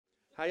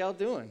How y'all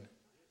doing?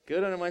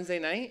 Good on a Wednesday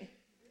night?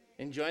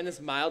 Enjoying this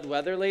mild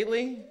weather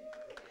lately?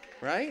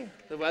 Right?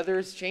 The weather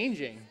is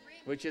changing,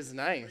 which is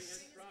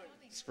nice.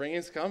 Spring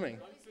is coming.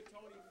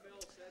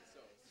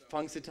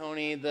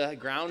 Punxsutawney, the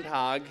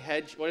groundhog,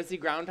 hedge. What is he,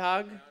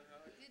 groundhog?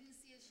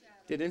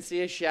 Didn't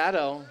see a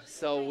shadow.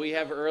 So we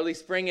have early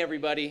spring,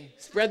 everybody.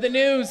 Spread the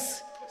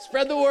news.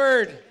 Spread the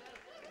word.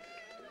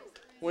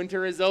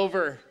 Winter is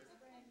over.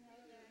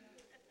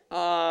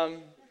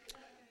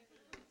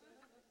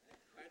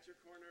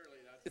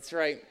 It's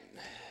right.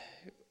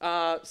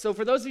 So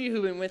for those of you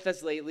who've been with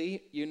us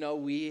lately, you know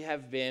we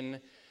have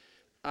been,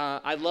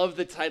 I love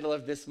the title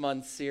of this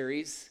month's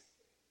series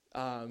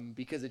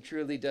because it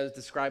truly does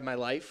describe my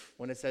life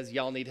when it says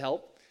y'all need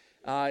help.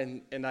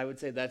 And I would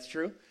say that's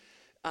true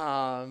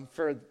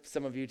for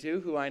some of you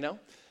too, who I know.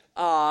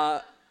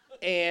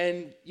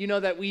 And you know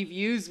that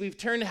we've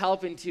turned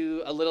help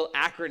into a little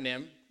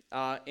acronym.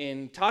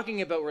 In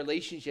talking about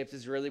relationships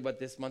is really what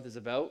this month is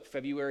about.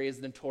 February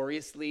is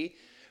notoriously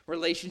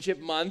relationship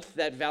month.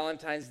 That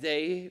Valentine's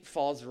Day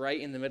falls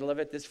right in the middle of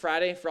it. This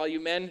Friday, for all you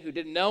men who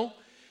didn't know,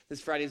 this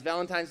Friday is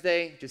Valentine's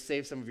Day. Just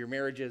save some of your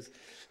marriages.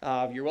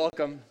 You're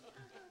welcome.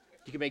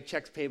 You can make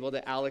checks payable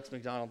to Alex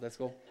McDonald. That's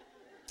cool.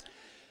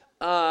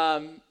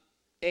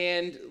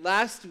 And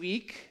last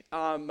week,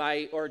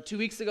 2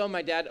 weeks ago,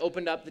 my dad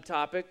opened up the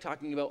topic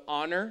talking about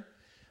honor,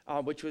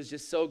 which was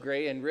just so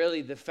great. And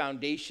really the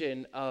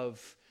foundation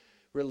of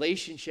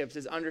relationships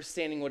is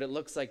understanding what it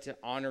looks like to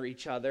honor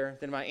each other.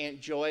 Then my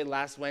Aunt Joy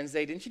last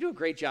Wednesday, didn't you do a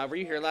great job? Were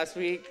you here last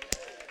week?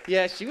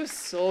 Yeah, she was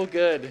so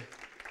good.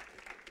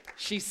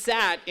 She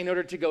sat in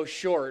order to go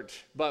short,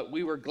 but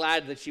we were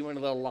glad that she went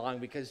a little long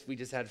because we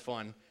just had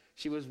fun.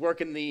 She was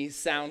working the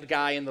sound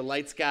guy and the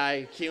lights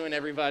guy, cueing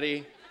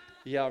everybody.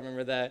 Y'all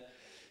remember that?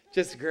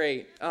 Just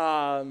great.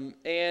 And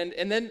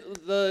then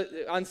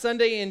on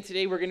Sunday and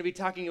today we're going to be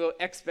talking about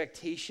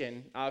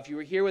expectation. If you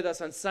were here with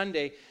us on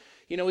Sunday,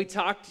 you know, we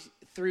talked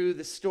through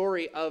the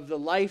story of the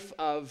life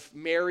of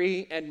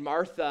Mary and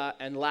Martha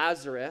and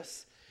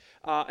Lazarus.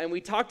 And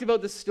we talked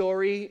about the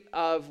story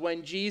of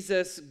when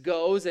Jesus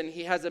goes and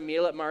he has a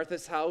meal at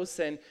Martha's house.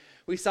 And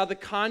we saw the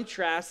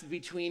contrast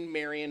between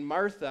Mary and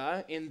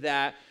Martha in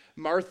that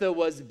Martha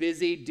was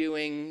busy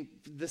doing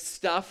the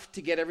stuff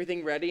to get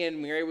everything ready, and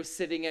Mary was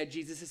sitting at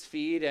Jesus'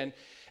 feet. And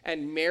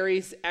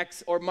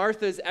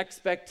Martha's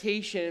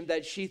expectation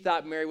that she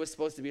thought Mary was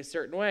supposed to be a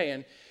certain way.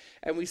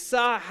 And we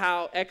saw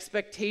how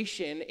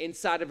expectation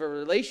inside of a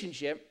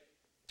relationship,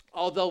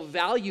 although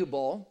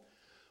valuable,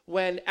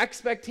 when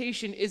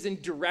expectation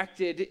isn't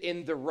directed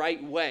in the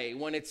right way,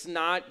 when it's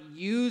not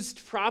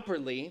used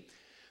properly,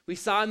 we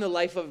saw in the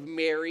life of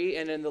Mary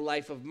and in the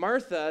life of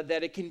Martha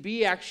that it can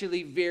be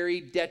actually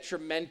very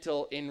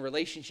detrimental in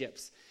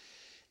relationships.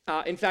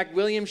 In fact,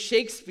 William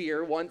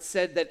Shakespeare once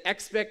said that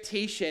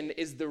expectation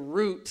is the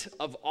root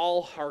of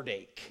all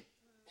heartache.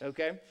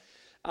 Okay?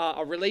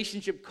 A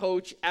relationship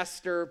coach,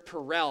 Esther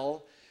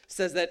Perel,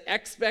 says that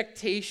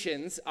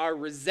expectations are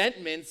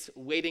resentments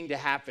waiting to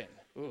happen.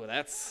 Ooh,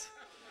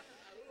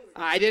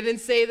 I didn't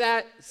say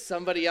that.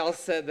 Somebody else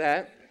said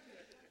that.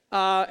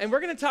 And we're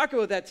going to talk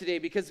about that today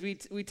because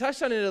we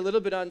touched on it a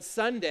little bit on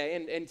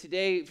Sunday. And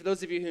today, for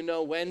those of you who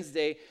know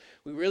Wednesday,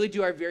 we really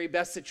do our very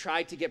best to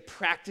try to get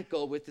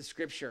practical with the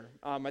Scripture.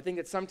 I think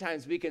that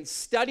sometimes we can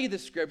study the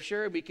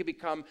Scripture, we can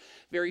become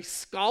very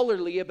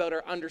scholarly about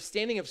our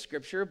understanding of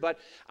Scripture, but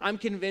I'm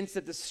convinced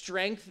that the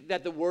strength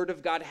that the Word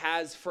of God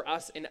has for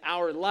us in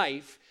our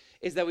life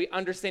is that we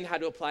understand how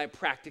to apply it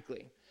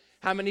practically.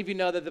 How many of you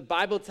know that the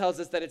Bible tells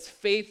us that it's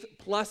faith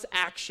plus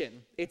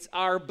action? It's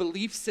our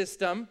belief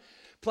system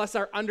plus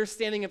our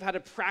understanding of how to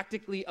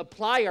practically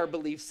apply our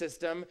belief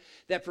system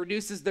that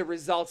produces the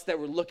results that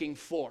we're looking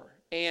for.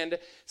 And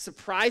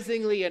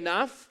surprisingly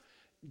enough,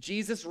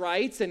 Jesus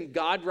writes and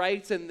God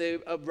writes and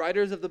the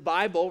writers of the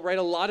Bible write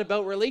a lot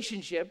about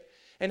relationship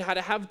and how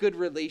to have good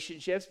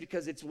relationships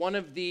because it's one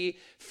of the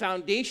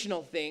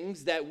foundational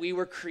things that we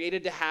were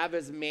created to have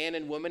as man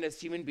and woman, as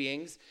human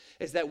beings,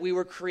 is that we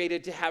were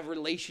created to have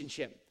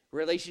relationship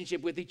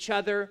with each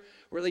other,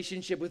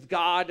 relationship with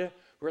God,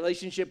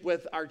 relationship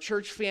with our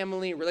church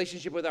family,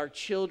 relationship with our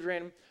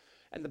children.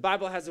 And the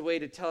Bible has a way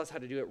to tell us how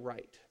to do it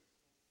right.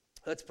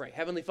 Let's pray.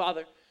 Heavenly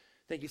Father,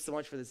 thank you so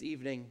much for this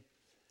evening.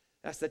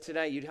 I ask that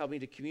tonight you'd help me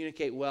to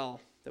communicate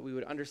well, that we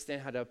would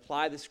understand how to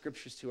apply the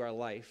Scriptures to our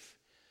life,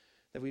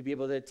 that we'd be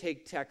able to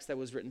take text that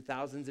was written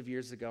thousands of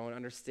years ago and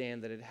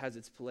understand that it has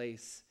its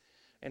place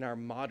in our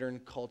modern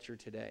culture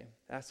today.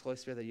 I ask, Holy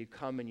Spirit, that you'd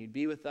come and you'd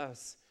be with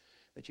us,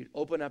 that you'd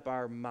open up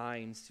our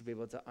minds to be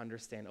able to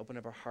understand, open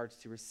up our hearts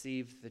to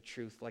receive the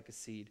truth like a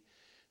seed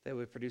that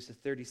would produce a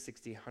 30,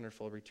 60,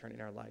 100-fold return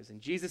in our lives. In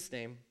Jesus'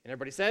 name, and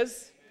everybody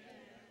says?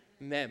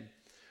 Amen. Amen.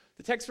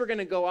 The text we're going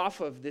to go off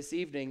of this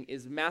evening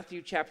is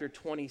Matthew chapter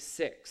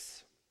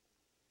 26.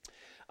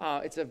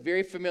 It's a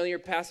very familiar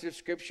passage of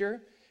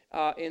Scripture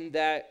in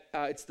that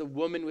it's the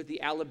woman with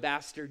the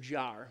alabaster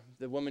jar.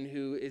 The woman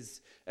who is,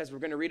 as we're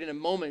going to read in a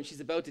moment, she's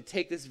about to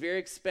take this very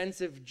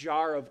expensive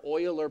jar of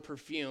oil or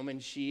perfume,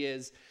 and she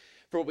is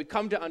for what we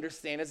come to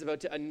understand is about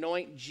to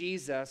anoint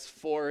Jesus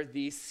for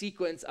the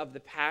sequence of the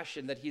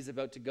passion that he's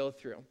about to go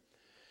through.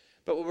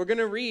 But what we're going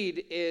to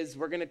read is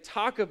we're going to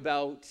talk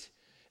about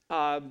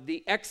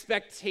the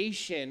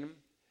expectation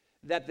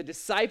that the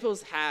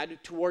disciples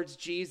had towards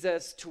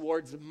Jesus,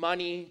 towards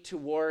money,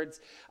 towards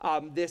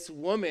this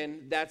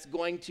woman that's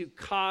going to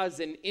cause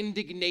an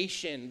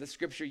indignation. The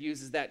scripture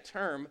uses that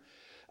term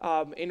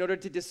in order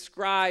to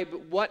describe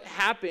what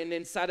happened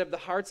inside of the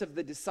hearts of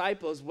the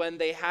disciples when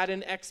they had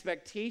an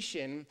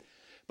expectation,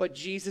 but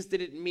Jesus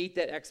didn't meet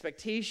that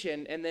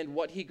expectation, and then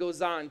what he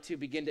goes on to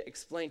begin to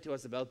explain to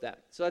us about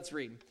that. So let's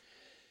read.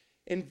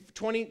 In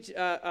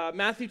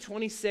Matthew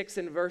 26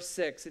 and verse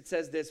 6, it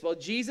says this: While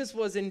Jesus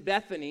was in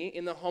Bethany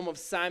in the home of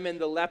Simon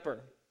the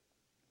leper,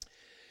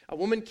 a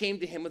woman came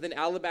to him with an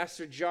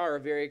alabaster jar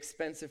of very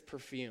expensive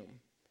perfume,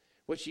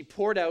 which she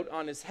poured out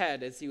on his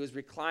head as he was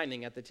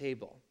reclining at the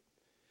table.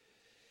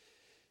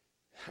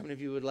 How many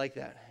of you would like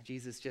that?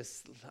 Jesus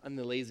just, I'm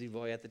the lazy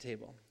boy at the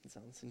table. It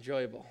sounds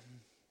enjoyable.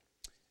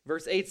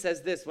 Verse 8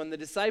 says this: When the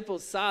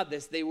disciples saw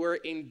this, they were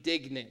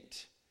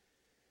indignant,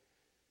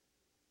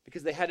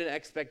 because they had an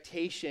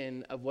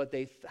expectation of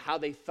how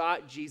they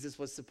thought Jesus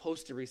was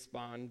supposed to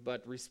respond,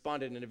 but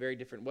responded in a very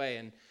different way.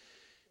 And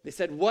they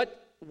said,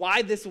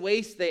 why this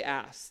waste, they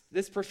asked.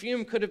 This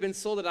perfume could have been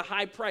sold at a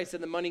high price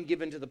and the money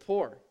given to the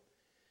poor.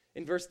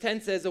 In verse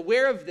 10 says,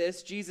 aware of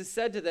this, Jesus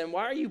said to them,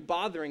 why are you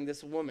bothering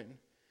this woman?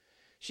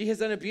 She has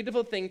done a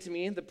beautiful thing to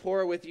me. The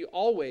poor are with you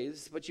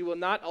always, but you will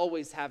not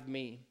always have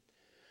me.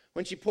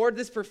 When she poured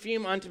this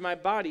perfume onto my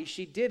body,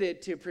 she did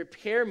it to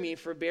prepare me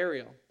for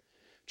burial.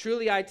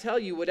 Truly, I tell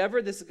you,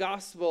 wherever this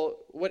gospel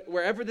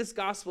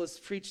is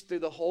preached through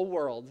the whole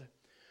world,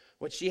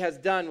 what she has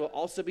done will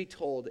also be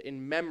told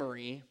in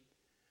memory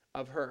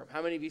of her.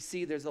 How many of you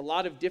see there's a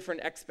lot of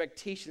different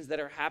expectations that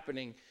are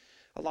happening,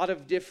 a lot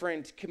of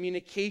different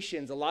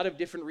communications, a lot of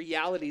different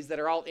realities that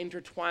are all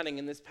intertwining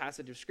in this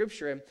passage of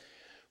Scripture? And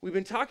we've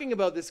been talking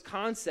about this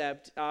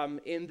concept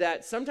in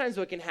that sometimes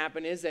what can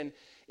happen is, and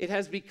it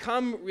has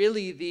become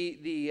really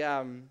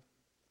the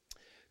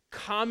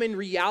common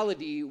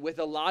reality with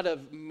a lot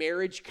of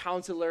marriage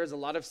counselors, a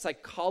lot of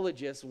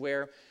psychologists,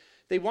 where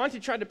they want to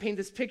try to paint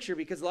this picture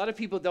because a lot of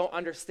people don't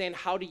understand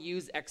how to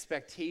use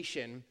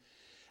expectation.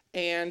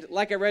 And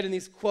like I read in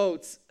these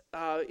quotes,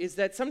 is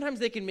that sometimes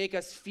they can make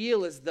us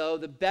feel as though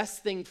the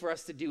best thing for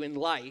us to do in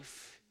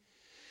life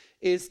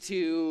is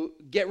to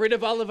get rid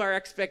of all of our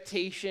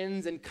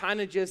expectations and kind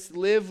of just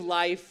live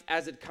life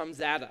as it comes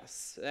at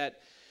us.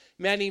 That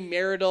many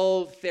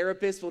marital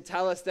therapists will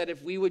tell us that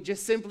if we would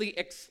just simply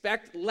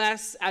expect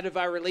less out of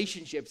our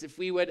relationships, if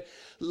we would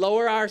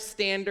lower our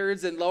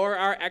standards and lower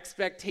our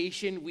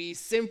expectation, we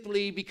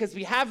simply, because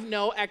we have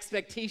no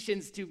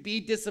expectations to be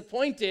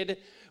disappointed,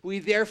 we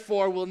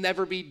therefore will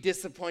never be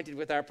disappointed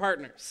with our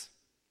partners.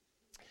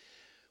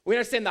 We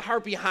understand the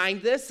heart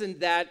behind this, and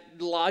that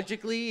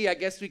logically, I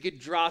guess we could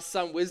draw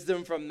some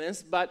wisdom from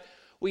this, but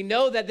we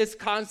know that this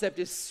concept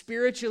is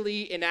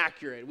spiritually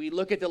inaccurate. We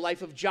look at the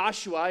life of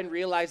Joshua and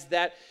realize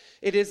that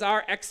it is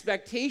our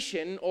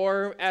expectation,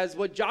 or as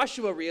what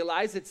Joshua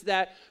realized, it's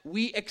that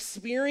we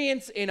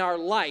experience in our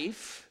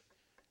life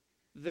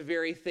the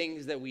very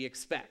things that we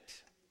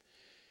expect.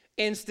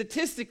 And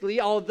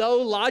statistically,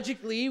 although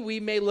logically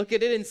we may look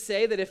at it and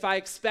say that if I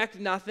expect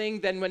nothing,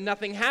 then when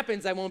nothing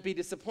happens, I won't be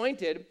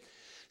disappointed.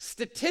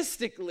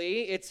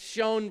 Statistically, it's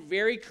shown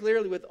very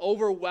clearly with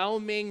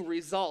overwhelming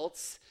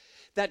results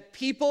that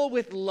people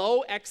with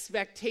low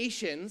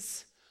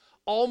expectations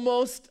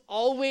almost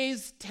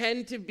always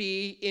tend to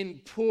be in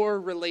poor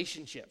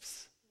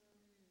relationships.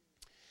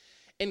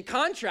 In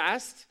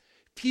contrast,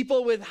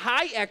 people with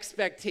high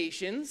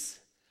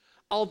expectations,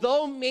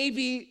 although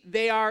maybe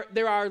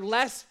there are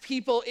less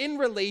people in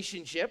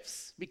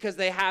relationships because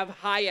they have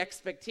high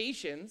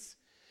expectations,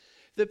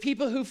 the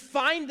people who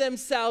find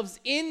themselves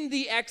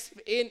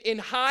in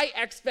high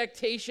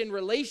expectation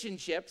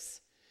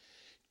relationships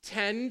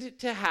tend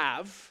to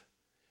have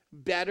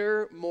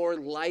better, more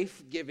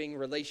life-giving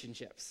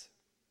relationships.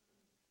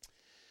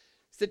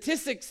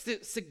 Statistics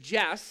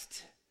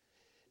suggest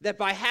that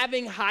by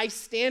having high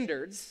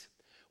standards,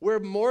 we're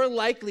more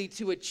likely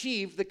to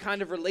achieve the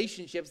kind of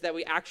relationships that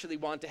we actually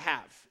want to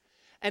have.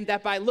 And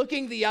that by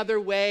looking the other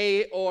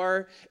way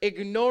or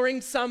ignoring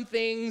some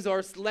things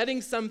or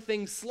letting some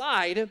things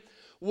slide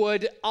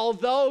would,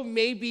 although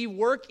maybe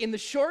work in the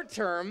short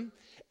term,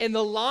 in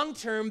the long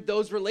term,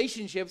 those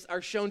relationships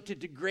are shown to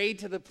degrade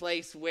to the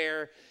place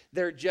where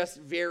they're just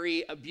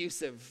very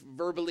abusive,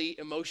 verbally,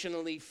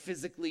 emotionally,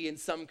 physically, in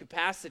some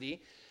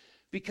capacity,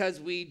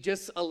 because we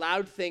just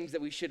allowed things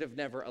that we should have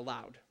never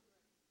allowed.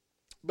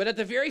 But at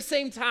the very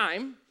same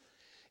time,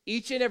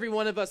 each and every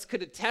one of us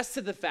could attest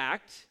to the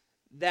fact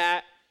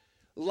that,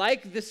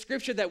 like the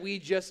scripture that we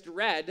just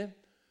read,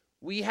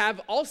 we have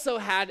also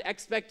had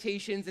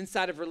expectations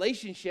inside of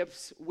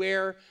relationships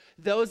where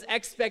those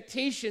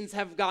expectations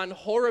have gone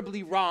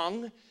horribly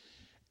wrong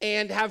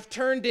and have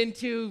turned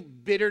into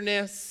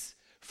bitterness,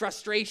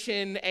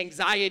 frustration,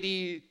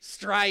 anxiety,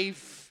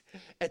 strife,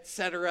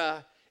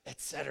 etc.,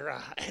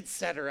 etc.,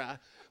 etc.,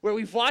 where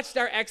we've watched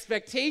our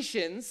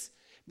expectations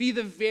be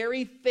the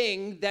very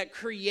thing that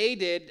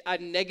created a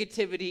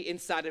negativity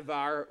inside of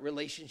our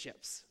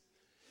relationships.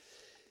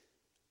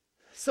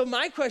 So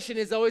my question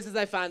is always, as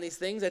I find these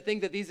things, I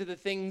think that these are the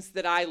things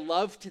that I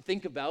love to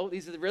think about.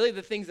 These are really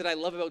the things that I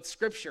love about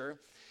Scripture.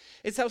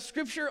 It's how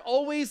Scripture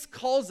always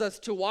calls us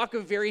to walk a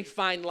very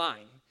fine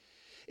line.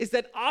 Is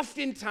that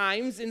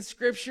oftentimes in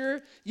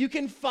Scripture, you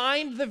can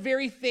find the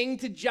very thing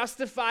to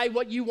justify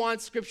what you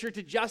want Scripture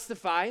to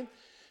justify,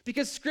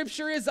 because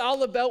Scripture is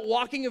all about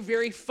walking a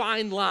very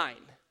fine line.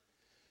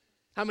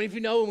 How many of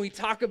you know when we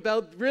talk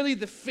about really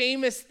the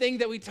famous thing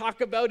that we talk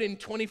about in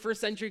 21st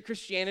century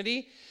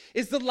Christianity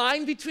is the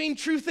line between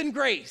truth and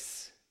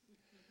grace?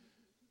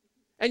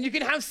 And you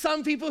can have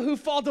some people who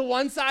fall to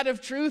one side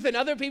of truth and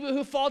other people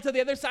who fall to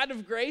the other side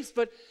of grace,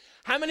 but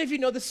how many of you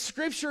know the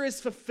Scripture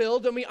is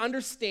fulfilled when we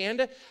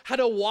understand how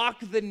to walk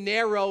the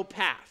narrow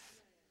path?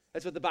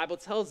 That's what the Bible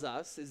tells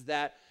us, is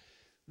that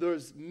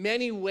there's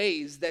many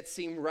ways that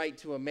seem right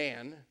to a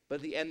man,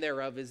 but the end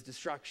thereof is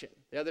destruction.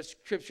 The other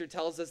Scripture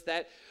tells us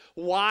that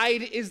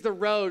wide is the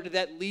road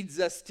that leads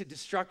us to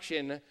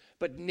destruction,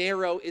 but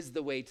narrow is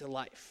the way to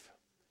life.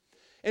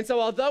 And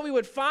so although we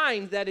would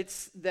find that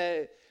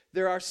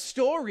there are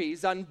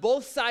stories on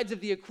both sides of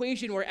the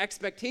equation where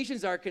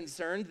expectations are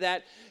concerned,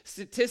 that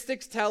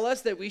statistics tell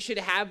us that we should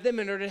have them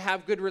in order to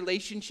have good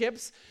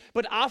relationships,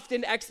 but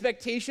often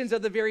expectations are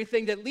the very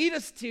thing that lead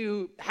us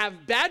to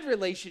have bad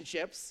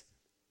relationships.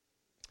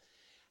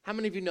 How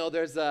many of you know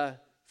there's a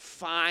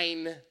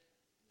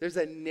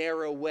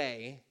narrow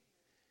way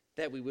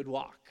that we would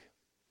walk?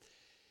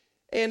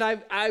 And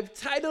I've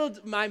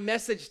titled my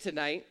message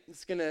tonight,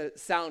 it's going to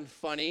sound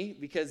funny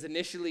because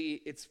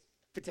initially it's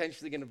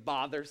potentially going to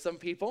bother some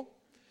people.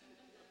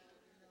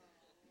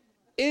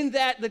 In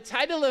that the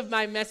title of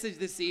my message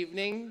this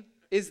evening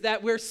is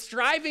that we're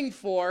striving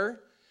for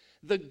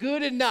the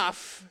good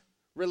enough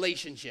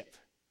relationship.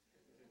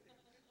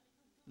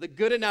 The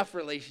good enough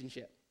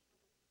relationship.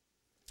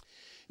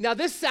 Now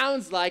this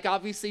sounds like,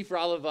 obviously for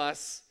all of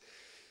us,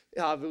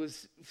 it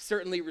was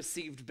certainly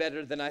received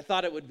better than I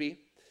thought it would be.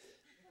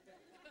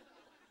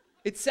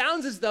 It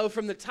sounds as though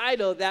from the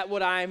title that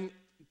what I'm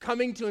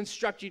coming to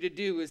instruct you to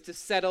do is to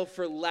settle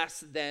for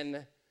less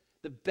than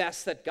the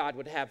best that God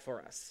would have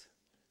for us.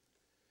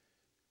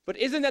 But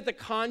isn't that the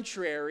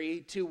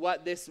contrary to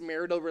what this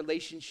marital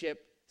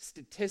relationship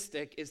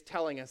statistic is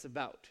telling us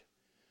about?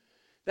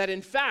 That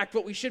in fact,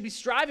 what we should be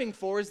striving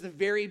for is the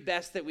very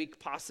best that we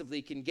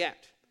possibly can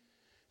get.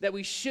 That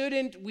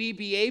shouldn't we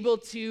be able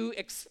to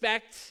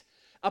expect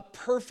a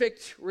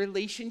perfect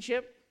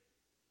relationship?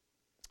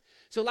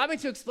 So allow me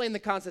to explain the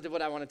concept of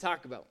what I want to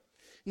talk about.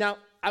 Now,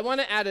 I want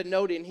to add a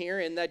note in here,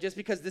 and that just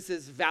because this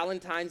is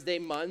Valentine's Day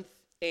month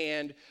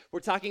and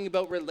we're talking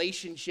about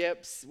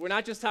relationships, we're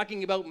not just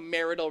talking about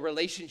marital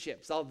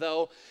relationships,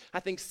 although I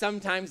think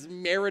sometimes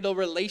marital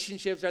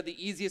relationships are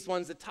the easiest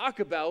ones to talk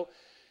about.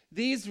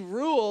 These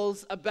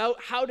rules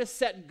about how to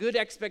set good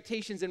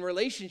expectations in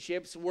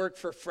relationships work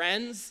for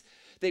friends,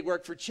 they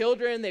work for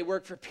children, they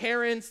work for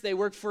parents, they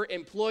work for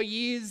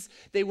employees,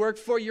 they work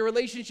for your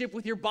relationship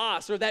with your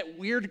boss or that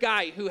weird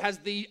guy who has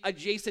the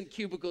adjacent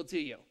cubicle to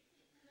you.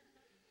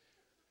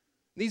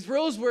 These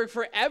rules work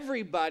for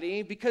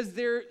everybody because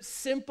they're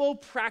simple,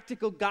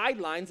 practical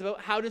guidelines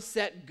about how to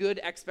set good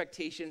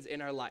expectations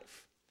in our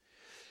life.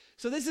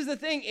 So this is the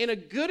thing, in a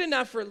good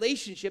enough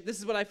relationship, this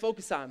is what I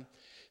focus on.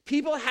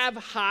 People have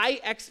high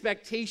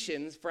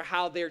expectations for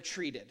how they're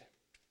treated.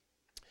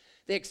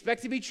 They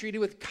expect to be treated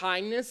with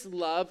kindness,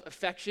 love,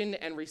 affection,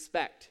 and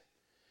respect.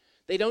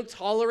 They don't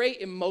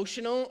tolerate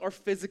emotional or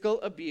physical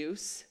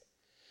abuse,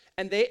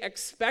 and they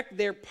expect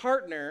their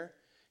partner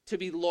to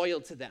be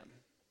loyal to them.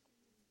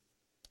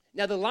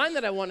 Now, the line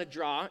that I want to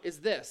draw is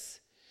this.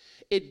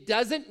 It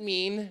doesn't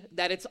mean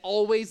that it's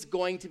always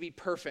going to be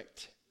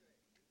perfect.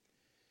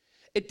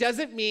 It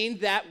doesn't mean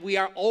that we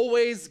are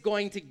always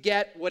going to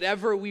get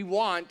whatever we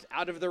want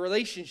out of the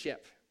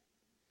relationship.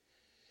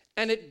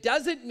 And it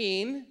doesn't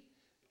mean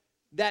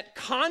that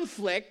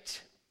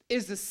conflict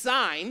is a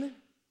sign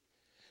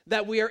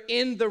that we are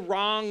in the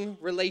wrong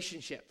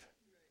relationship.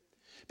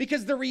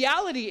 Because the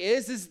reality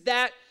is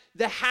that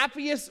the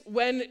happiest,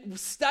 when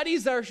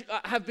studies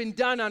have been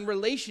done on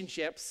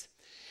relationships,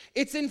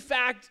 it's in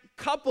fact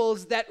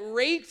couples that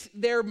rate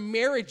their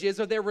marriages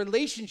or their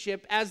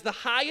relationship as the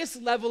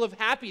highest level of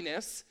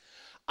happiness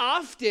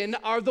often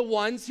are the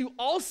ones who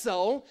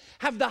also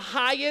have the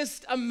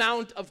highest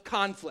amount of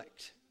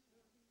conflict.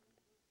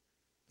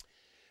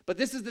 But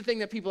this is the thing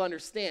that people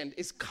understand,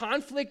 is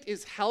conflict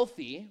is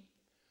healthy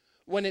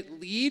when it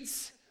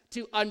leads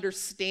to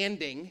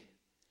understanding,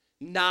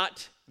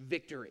 not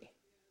victory.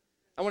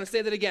 I want to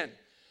say that again.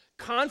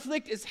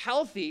 Conflict is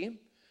healthy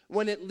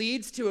when it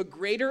leads to a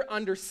greater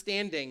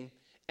understanding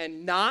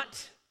and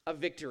not a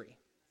victory.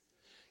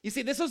 You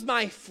see, this was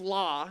my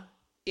flaw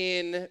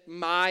in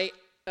my,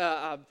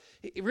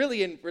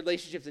 really in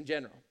relationships in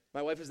general.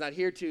 My wife is not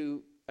here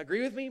to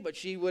agree with me, but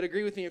she would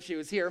agree with me if she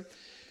was here.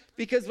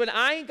 Because when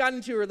I got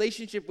into a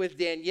relationship with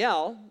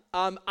Danielle,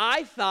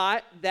 I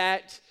thought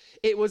that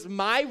it was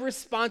my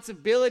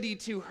responsibility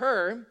to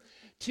her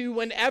to,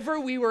 whenever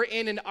we were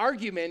in an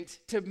argument,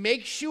 to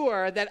make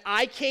sure that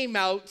I came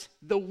out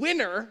the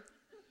winner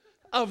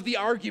of the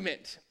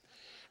argument.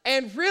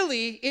 And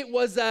really, it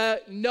was a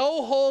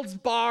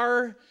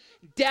no-holds-bar,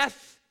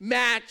 death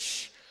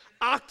match,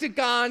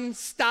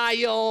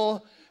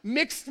 octagon-style,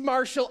 mixed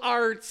martial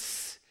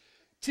arts,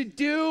 to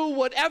do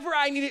whatever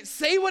I needed,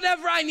 say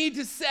whatever I need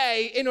to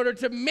say in order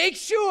to make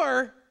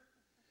sure.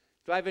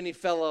 Do I have any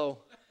fellow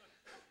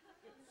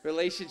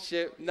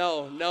relationship?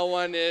 No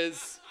one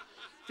is.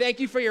 Thank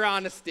you for your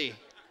honesty.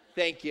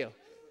 Thank you.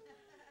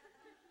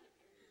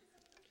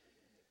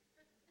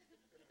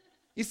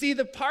 You see,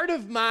 the part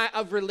of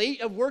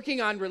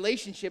working on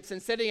relationships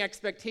and setting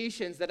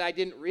expectations that I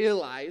didn't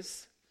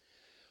realize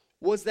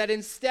was that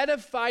instead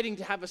of fighting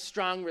to have a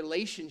strong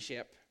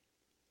relationship,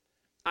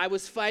 I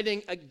was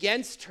fighting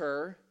against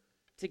her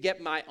to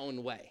get my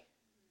own way.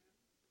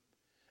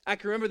 I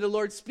can remember the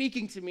Lord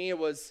speaking to me. It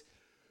was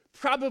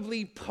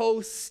probably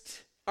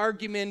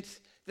post-argument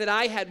that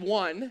I had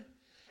won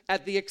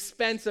at the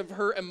expense of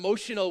her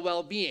emotional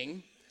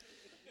well-being,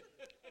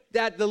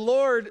 that the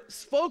Lord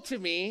spoke to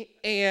me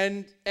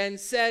and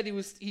said,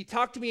 he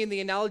talked to me in the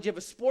analogy of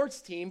a sports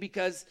team,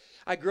 because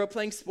I grew up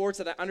playing sports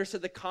and I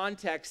understood the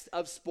context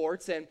of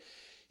sports, and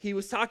he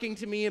was talking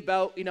to me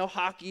about,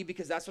 hockey,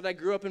 because that's what I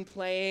grew up in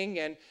playing.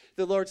 And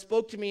the Lord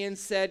spoke to me and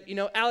said,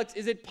 Alex,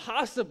 is it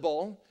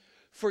possible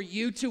for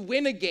you to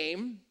win a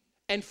game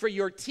and for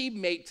your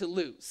teammate to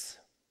lose?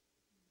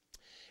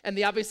 And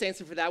the obvious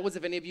answer for that was,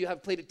 if any of you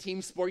have played a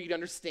team sport, you'd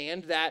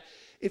understand that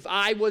if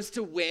I was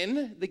to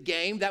win the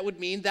game, that would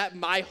mean that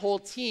my whole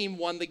team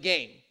won the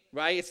game,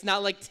 right? It's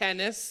not like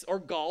tennis or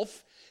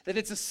golf, that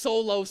it's a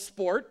solo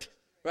sport,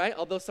 right?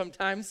 Although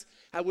sometimes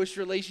I wish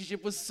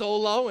relationship was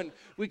solo and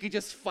we could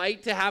just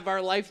fight to have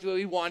our life the way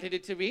we wanted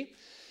it to be.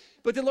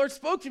 But the Lord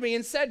spoke to me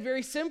and said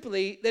very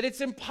simply that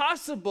it's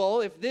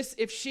impossible,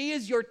 if she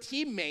is your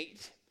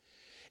teammate,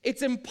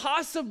 it's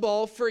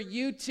impossible for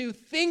you to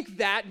think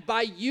that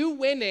by you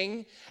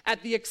winning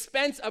at the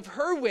expense of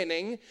her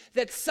winning,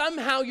 that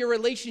somehow your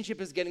relationship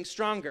is getting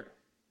stronger.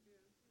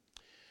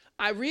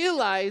 I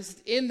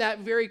realized in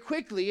that very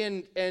quickly,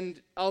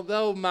 and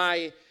although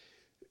my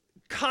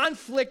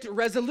conflict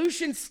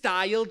resolution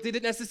style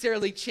didn't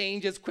necessarily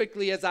change as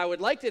quickly as I would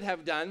like to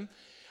have done,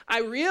 I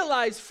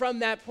realized from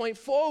that point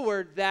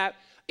forward that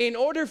in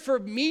order for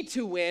me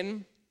to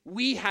win,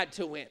 we had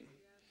to win.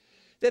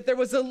 That there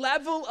was a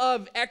level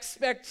of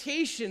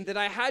expectation that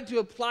I had to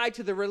apply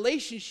to the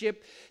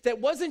relationship that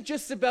wasn't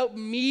just about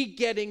me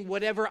getting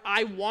whatever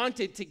I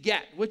wanted to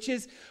get, which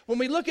is, when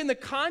we look in the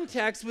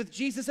context with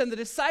Jesus and the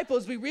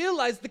disciples, we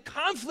realize the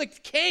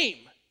conflict came.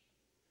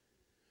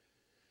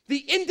 The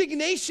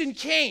indignation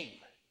came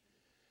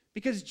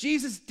because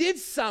Jesus did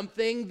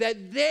something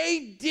that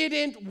they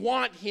didn't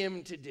want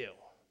him to do.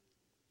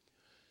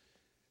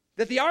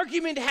 That the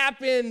argument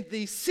happened,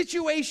 the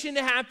situation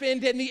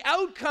happened, and the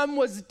outcome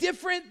was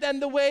different than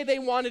the way they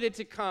wanted it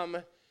to come.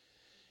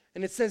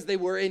 And it says they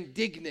were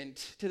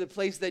indignant to the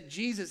place that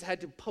Jesus had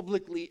to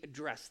publicly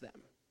address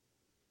them.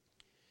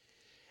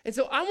 And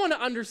so I want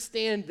to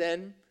understand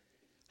then,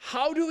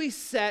 how do we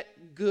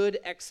set good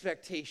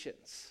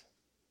expectations?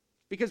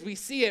 Because we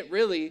see it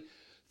really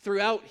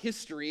throughout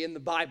history in the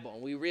Bible.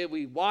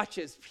 We watch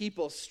as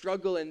people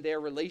struggle in their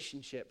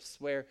relationships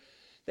where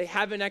they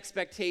have an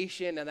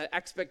expectation and that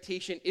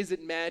expectation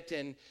isn't met.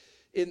 And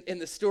in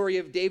the story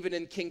of David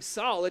and King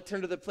Saul, it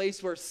turned to the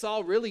place where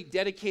Saul really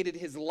dedicated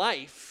his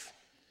life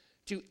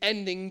to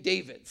ending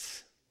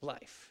David's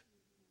life.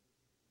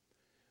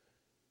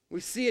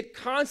 We see it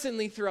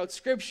constantly throughout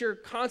Scripture,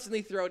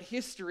 constantly throughout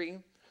history.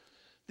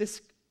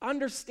 This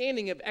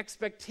understanding of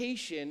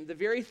expectation, the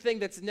very thing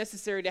that's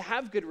necessary to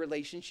have good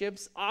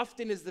relationships,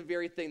 often is the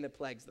very thing that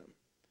plagues them.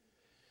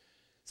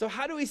 So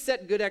how do we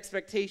set good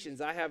expectations?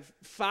 I have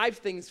 5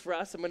 things for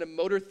us. I'm going to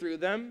motor through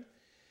them.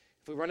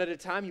 If we run out of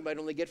time, you might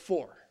only get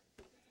 4.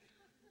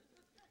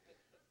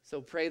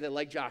 So pray that,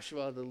 like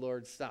Joshua, the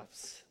Lord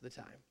stops the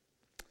time.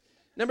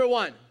 Number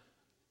 1,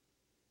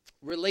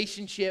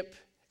 relationship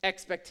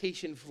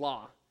expectation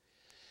flaw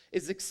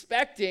is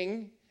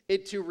expecting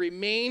it to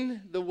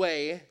remain the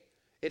way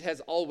it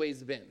has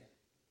always been.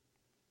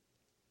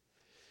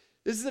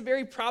 This is a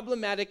very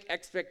problematic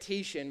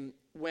expectation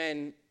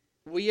when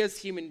we as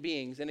human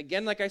beings, and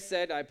again, like I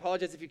said, I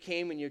apologize if you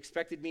came and you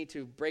expected me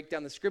to break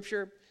down the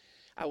Scripture.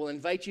 I will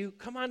invite you,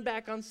 come on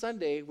back on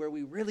Sunday where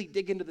we really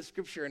dig into the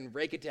Scripture and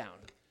break it down.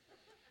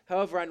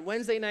 However, on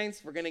Wednesday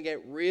nights, we're going to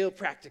get real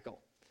practical.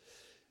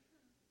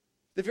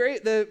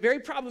 It's a very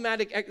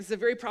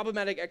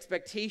problematic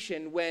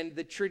expectation when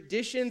the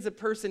traditions a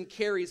person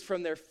carries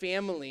from their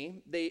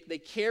family, they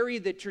carry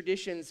the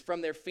traditions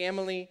from their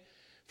family,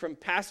 from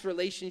past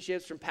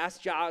relationships, from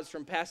past jobs,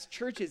 from past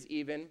churches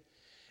even,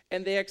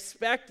 and they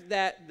expect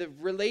that the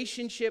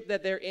relationship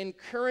that they're in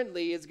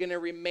currently is going to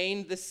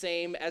remain the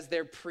same as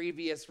their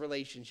previous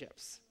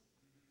relationships.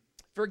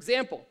 For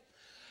example,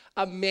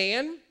 a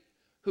man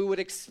who would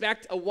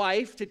expect a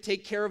wife to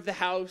take care of the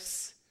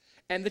house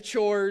and the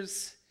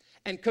chores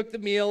and cook the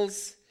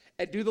meals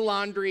and do the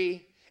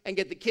laundry and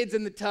get the kids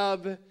in the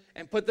tub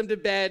and put them to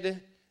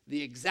bed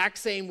the exact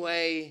same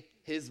way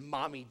his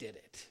mommy did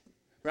it,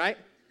 right?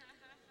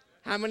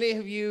 How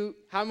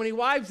many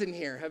wives in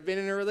here have been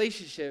in a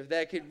relationship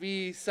that could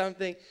be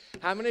something?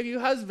 How many of you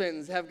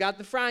husbands have got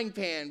the frying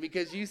pan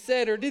because you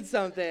said or did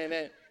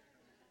something,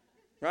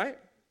 right?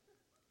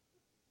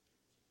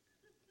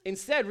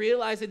 Instead,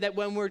 realizing that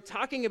when we're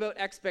talking about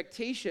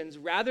expectations,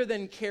 rather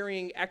than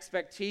carrying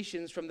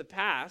expectations from the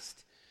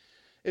past,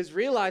 is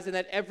realizing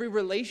that every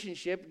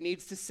relationship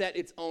needs to set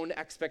its own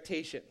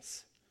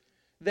expectations.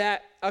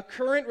 That a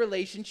current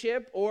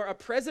relationship or a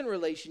present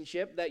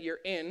relationship that you're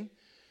in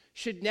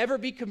should never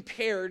be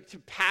compared to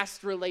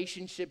past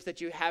relationships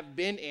that you have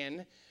been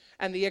in,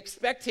 and the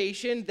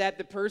expectation that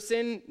the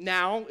person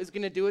now is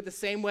going to do it the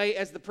same way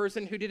as the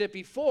person who did it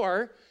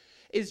before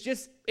is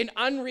just an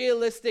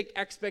unrealistic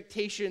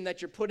expectation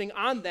that you're putting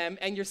on them,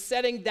 and you're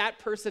setting that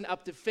person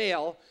up to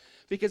fail.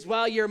 Because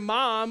while your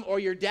mom or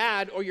your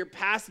dad or your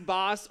past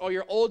boss or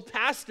your old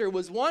pastor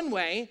was one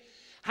way,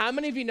 how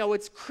many of you know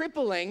it's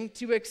crippling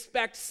to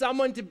expect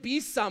someone to be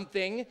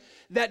something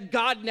that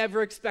God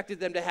never expected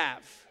them to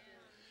have?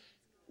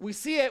 We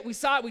see it, we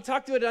saw it, we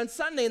talked to it on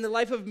Sunday in the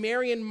life of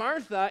Mary and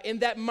Martha, in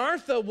that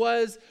Martha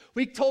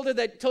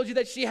told you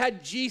that she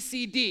had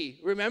GCD.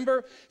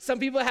 Remember? Some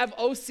people have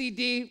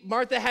OCD.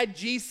 Martha had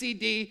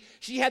GCD.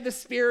 She had the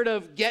spirit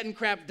of getting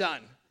crap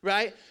done,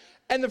 right?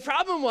 And the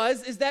problem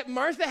is that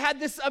Martha had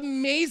this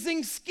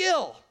amazing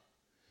skill.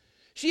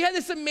 She had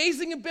this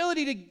amazing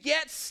ability to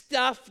get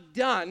stuff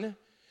done,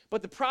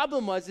 but the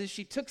problem is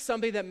she took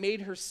something that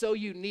made her so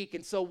unique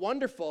and so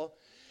wonderful,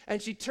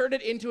 and she turned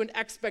it into an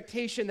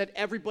expectation that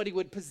everybody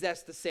would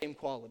possess the same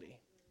quality.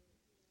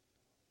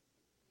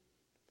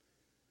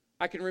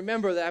 I can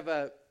remember that I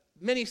have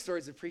many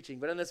stories of preaching,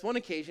 but on this one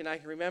occasion I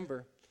can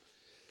remember,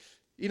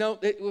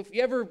 if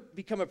you ever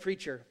become a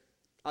preacher,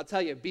 I'll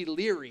tell you, be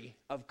leery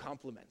of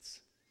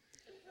compliments.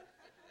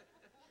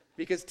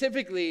 Because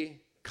typically,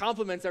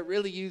 compliments are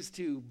really used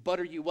to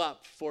butter you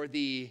up for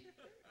the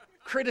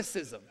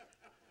criticism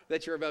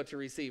that you're about to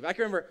receive. I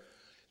can remember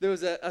there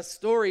was a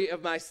story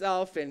of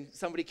myself, and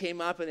somebody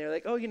came up and they were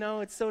like, oh,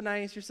 it's so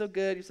nice, you're so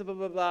good, you're so blah,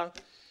 blah, blah.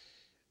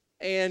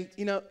 And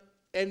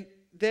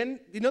then,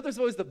 there's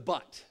always the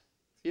but.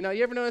 You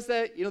ever notice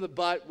that? The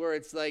but where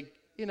it's like,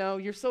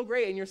 you're so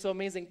great and you're so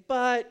amazing,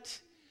 but,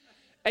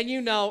 and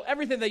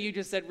everything that you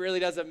just said really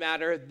doesn't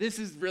matter. This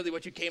is really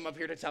what you came up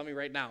here to tell me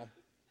right now.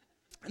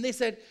 And they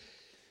said,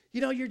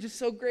 you're just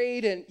so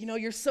great, and,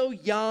 you're so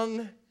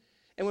young.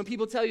 And when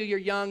people tell you you're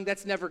young,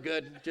 that's never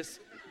good, just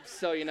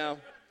so you know.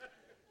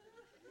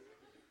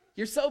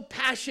 You're so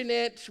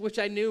passionate, which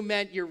I knew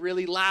meant you're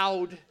really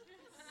loud.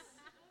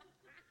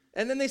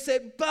 And then they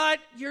said, but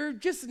you're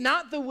just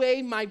not the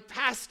way my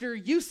pastor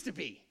used to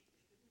be.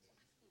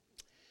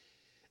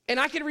 And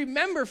I can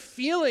remember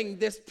feeling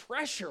this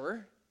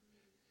pressure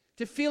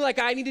to feel like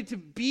I needed to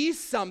be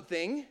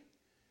something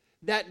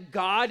that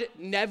God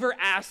never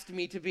asked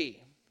me to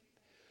be.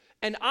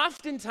 And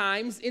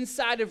oftentimes,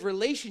 inside of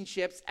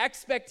relationships,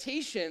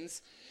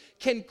 expectations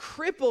can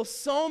cripple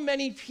so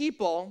many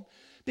people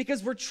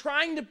because we're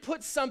trying to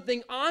put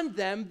something on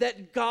them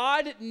that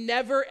God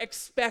never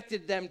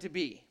expected them to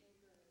be.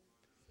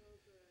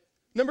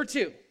 Number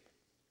 2.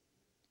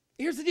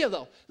 Here's the deal,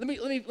 though. Let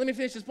me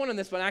finish this point on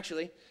this one,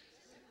 actually,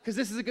 because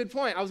this is a good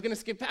point. I was going to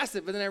skip past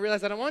it, but then I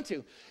realized I don't want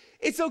to.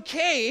 It's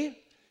okay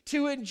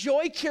to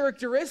enjoy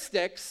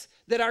characteristics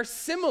that are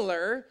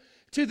similar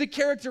to the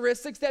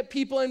characteristics that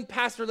people in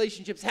past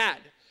relationships had.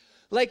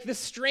 Like the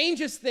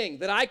strangest thing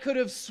that I could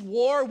have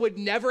swore would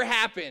never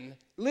happen,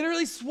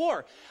 literally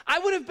swore. I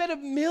would have bet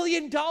 $1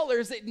 million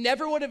it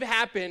never would have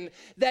happened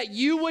that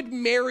you would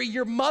marry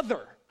your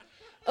mother.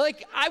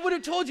 Like, I would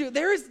have told you,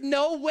 there is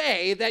no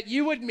way that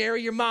you would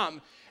marry your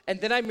mom. And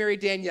then I married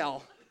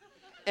Danielle,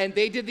 and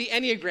they did the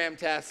Enneagram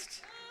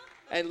test,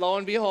 and lo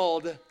and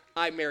behold,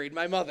 I married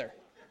my mother.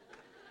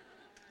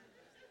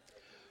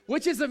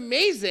 Which is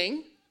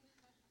amazing.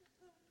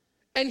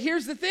 And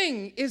here's the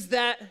thing, is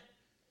that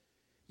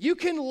you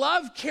can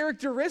love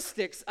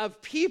characteristics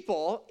of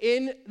people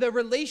in the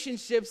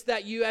relationships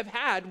that you have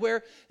had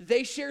where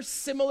they share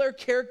similar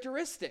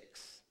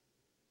characteristics.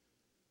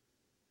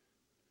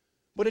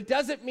 But it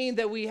doesn't mean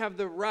that we have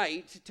the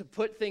right to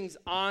put things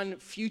on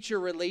future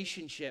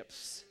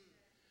relationships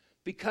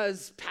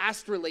because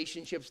past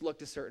relationships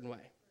looked a certain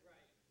way.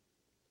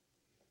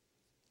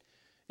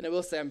 And I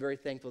will say I'm very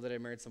thankful that I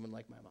married someone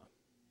like my mom.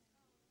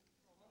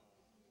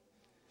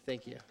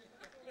 Thank you.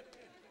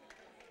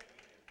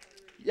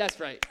 Yes,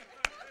 right.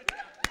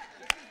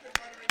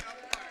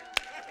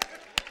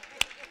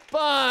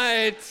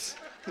 But,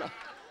 no.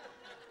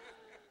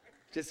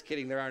 Just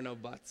kidding, there are no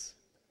buts.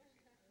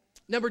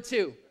 Number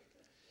 2,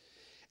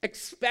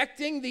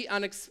 expecting the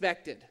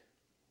unexpected.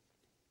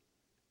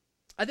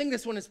 I think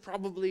this one is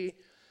probably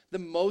the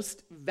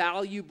most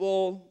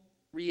valuable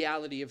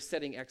reality of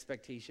setting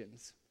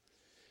expectations.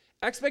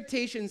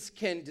 Expectations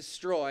can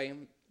destroy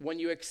when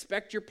you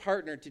expect your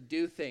partner to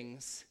do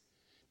things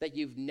that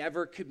you've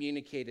never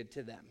communicated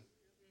to them.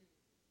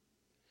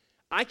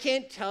 I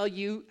can't tell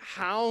you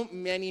how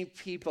many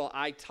people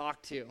I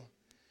talk to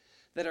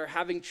that are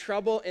having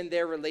trouble in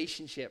their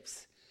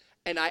relationships.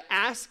 And I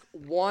ask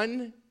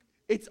one,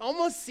 it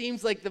almost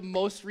seems like the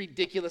most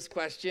ridiculous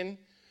question,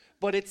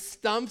 but it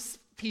stumps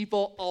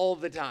people all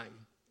the time.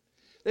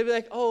 They'd be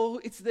like, oh,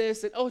 it's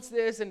this, and oh, it's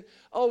this, and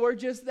oh, we're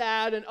just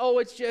that, and oh,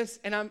 it's just,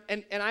 and I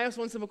ask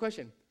one simple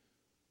question.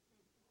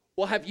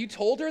 Well, have you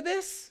told her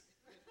this?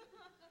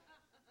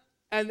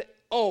 And,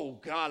 oh,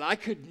 God, I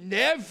could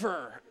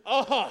never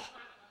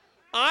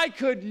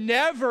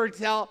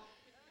tell.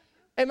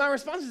 And my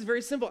response is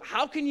very simple.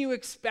 How can you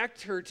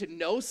expect her to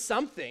know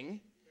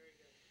something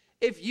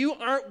if you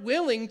aren't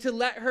willing to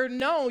let her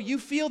know you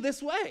feel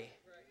this way?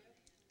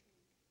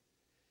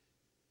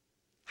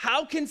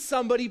 How can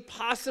somebody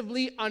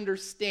possibly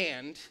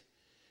understand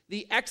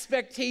the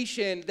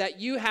expectation that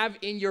you have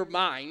in your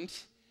mind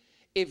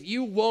if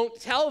you won't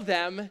tell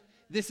them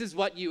this is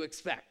what you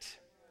expect?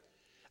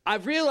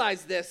 I've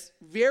realized this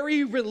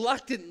very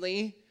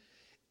reluctantly,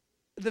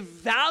 the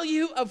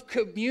value of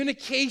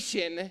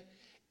communication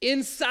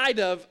inside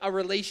of a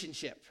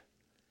relationship.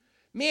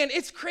 Man,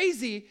 it's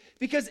crazy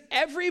because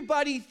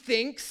everybody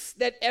thinks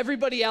that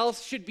everybody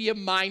else should be a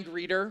mind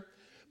reader,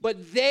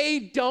 but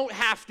they don't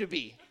have to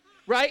be,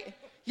 right?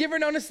 You ever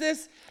notice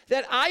this?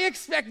 That I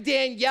expect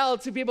Danielle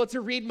to be able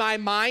to read my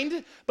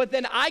mind, but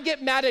then I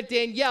get mad at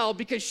Danielle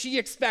because she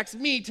expects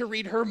me to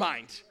read her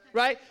mind,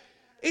 right?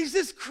 It's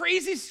this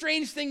crazy,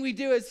 strange thing we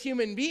do as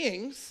human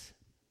beings.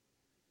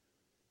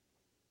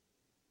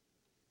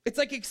 It's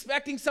like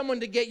expecting someone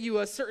to get you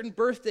a certain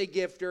birthday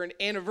gift or an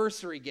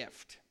anniversary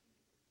gift.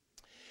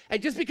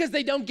 And just because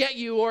they don't get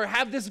you or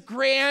have this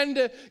grand,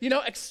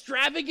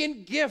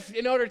 extravagant gift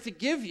in order to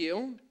give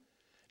you,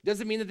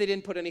 doesn't mean that they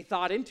didn't put any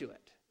thought into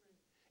it.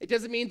 It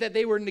doesn't mean that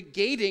they were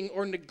negating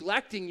or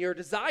neglecting your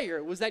desire.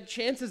 It was that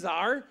chances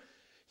are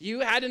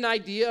you had an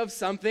idea of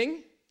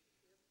something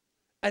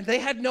and they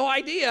had no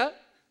idea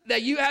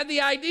that you had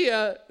the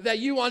idea that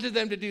you wanted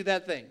them to do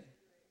that thing.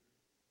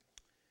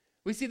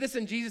 We see this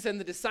in Jesus and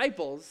the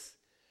disciples,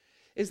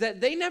 is that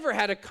they never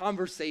had a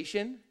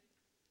conversation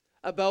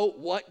about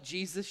what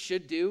Jesus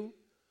should do,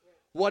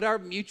 what our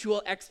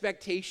mutual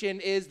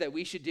expectation is that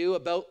we should do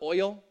about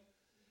oil.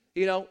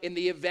 In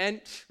the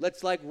event,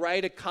 let's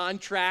write a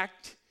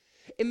contract.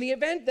 In the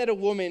event that a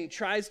woman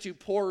tries to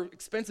pour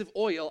expensive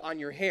oil on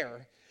your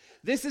hair,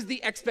 this is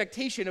the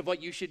expectation of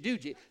what you should do.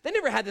 They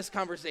never had this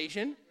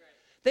conversation.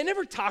 They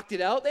never talked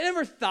it out. They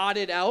never thought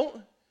it out.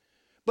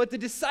 But the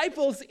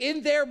disciples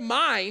in their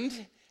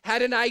mind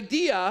had an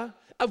idea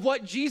of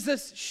what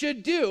Jesus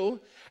should do,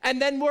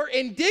 and then were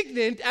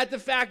indignant at the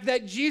fact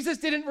that Jesus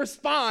didn't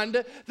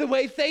respond the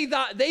way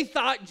they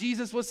thought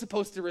Jesus was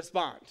supposed to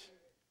respond.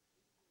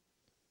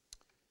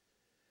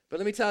 But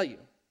let me tell you,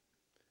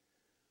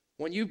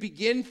 when you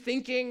begin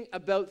thinking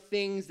about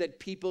things that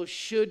people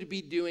should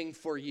be doing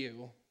for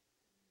you,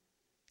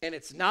 and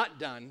it's not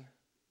done,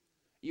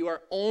 you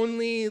are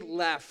only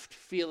left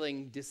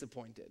feeling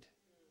disappointed.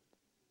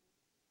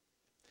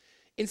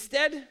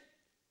 Instead,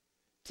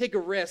 take a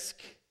risk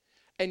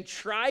and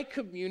try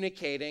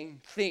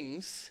communicating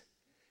things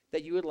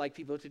that you would like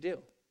people to do.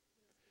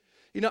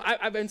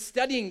 I've been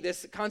studying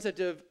this concept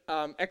of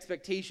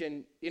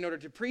expectation in order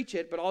to preach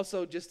it, but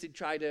also just to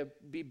try to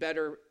be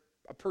better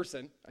a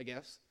person, I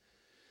guess.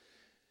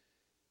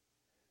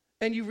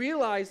 And you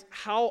realize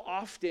how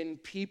often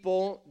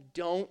people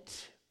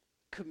don't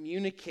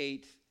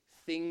communicate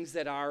things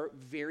that are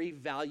very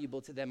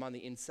valuable to them on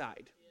the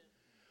inside. Yeah.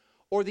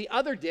 Or the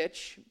other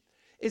ditch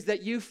is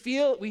that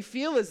we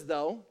feel as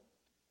though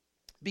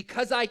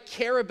because I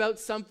care about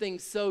something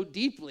so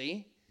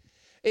deeply,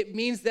 it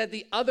means that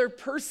the other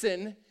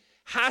person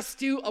has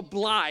to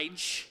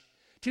oblige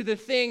to the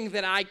thing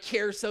that I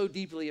care so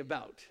deeply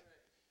about.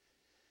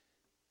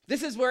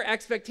 This is where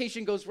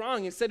expectation goes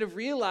wrong. Instead of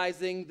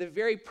realizing the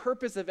very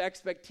purpose of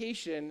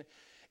expectation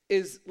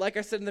is, like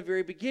I said in the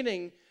very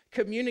beginning,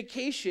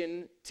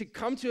 communication to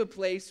come to a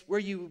place where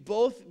you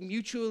both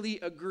mutually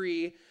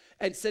agree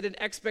and set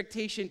an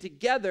expectation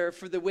together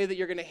for the way that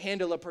you're going to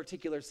handle a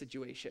particular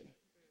situation.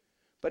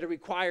 But it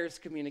requires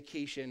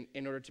communication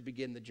in order to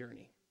begin the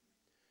journey.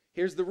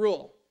 Here's the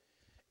rule.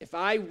 If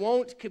I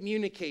won't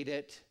communicate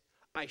it,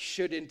 I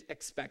shouldn't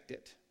expect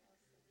it.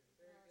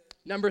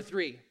 Number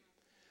 3,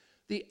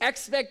 the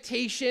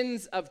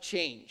expectations of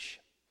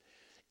change.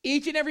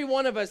 Each and every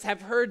one of us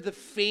have heard the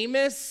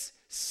famous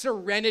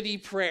serenity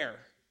prayer,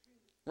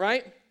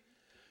 right?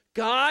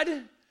 God,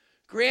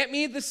 grant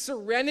me the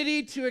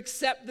serenity to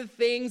accept the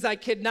things I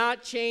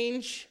cannot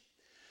change,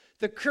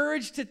 the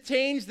courage to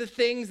change the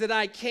things that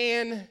I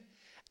can,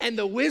 and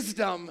the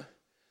wisdom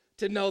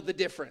to know the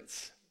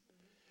difference.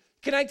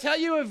 Can I tell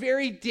you a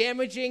very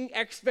damaging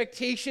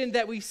expectation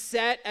that we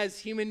set as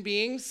human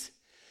beings?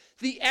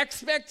 The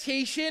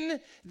expectation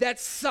that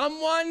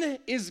someone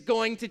is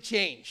going to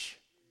change.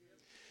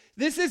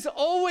 This is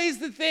always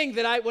the thing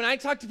that when I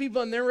talk to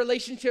people in their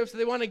relationships,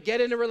 they want to get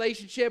in a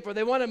relationship or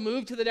they want to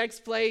move to the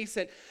next place.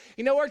 And,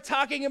 we're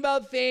talking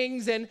about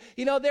things and,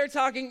 they're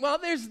talking, well,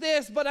 there's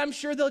this, but I'm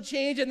sure they'll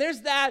change. And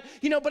there's that,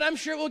 but I'm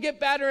sure it will get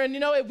better. And,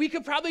 we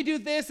could probably do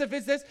this if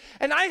it's this.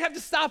 And I have to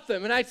stop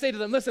them. And I'd say to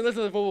them, listen, whoa,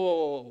 whoa,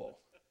 whoa, whoa.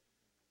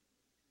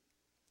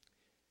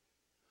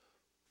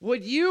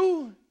 Would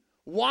you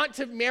want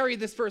to marry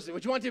this person?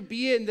 Would you want to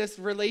be in this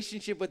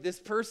relationship with this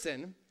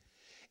person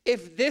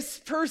if this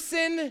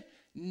person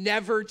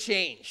never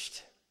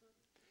changed?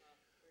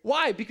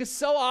 Why? Because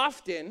so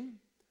often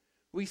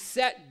we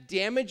set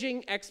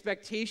damaging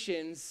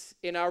expectations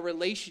in our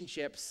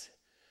relationships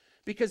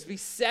because we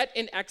set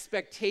an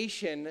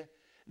expectation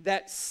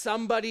that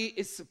somebody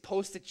is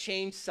supposed to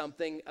change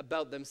something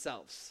about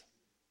themselves.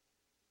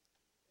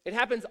 It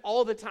happens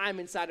all the time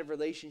inside of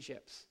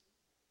relationships.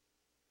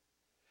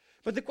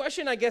 But the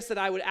question I guess that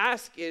I would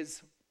ask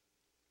is,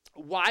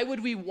 why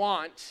would we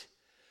want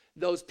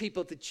those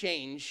people to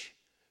change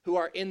who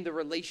are in the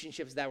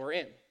relationships that we're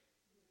in?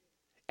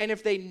 And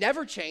if they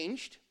never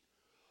changed,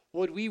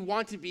 would we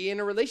want to be in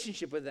a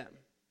relationship with them?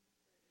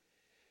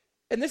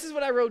 And this is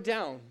what I wrote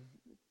down,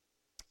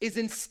 is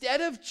instead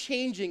of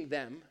changing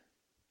them,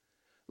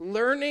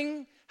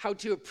 learning how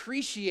to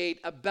appreciate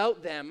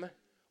about them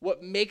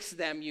what makes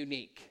them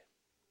unique.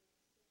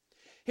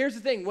 Here's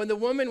the thing, when the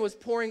woman was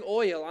pouring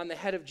oil on the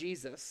head of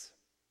Jesus,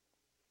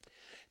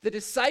 the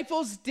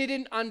disciples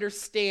didn't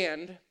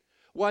understand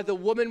why the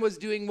woman was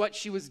doing what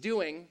she was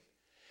doing,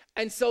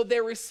 and so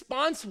their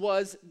response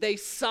was they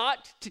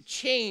sought to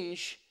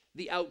change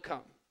the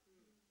outcome.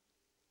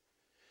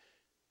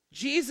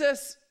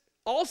 Jesus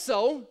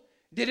also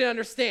didn't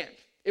understand.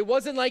 It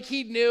wasn't like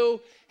he knew,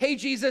 hey,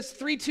 Jesus,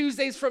 3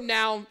 Tuesdays from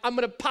now, I'm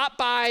going to pop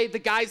by the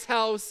guy's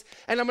house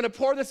and I'm going to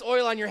pour this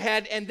oil on your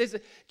head. And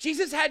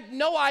Jesus had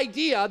no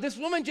idea. This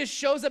woman just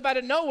shows up out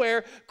of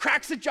nowhere,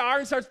 cracks a jar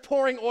and starts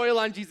pouring oil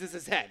on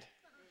Jesus' head.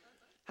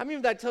 How many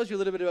of that tells you a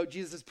little bit about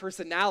Jesus'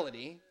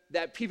 personality,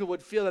 that people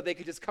would feel that they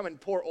could just come and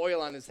pour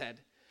oil on his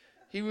head?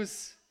 He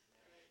was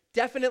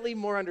definitely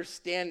more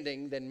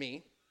understanding than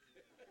me.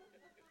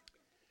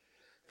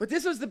 But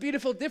this was the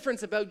beautiful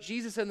difference about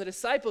Jesus and the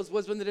disciples,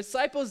 was when the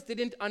disciples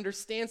didn't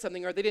understand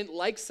something or they didn't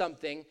like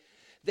something,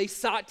 they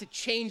sought to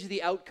change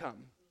the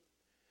outcome.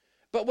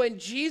 But when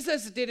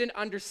Jesus didn't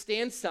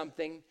understand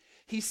something,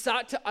 he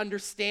sought to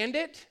understand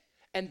it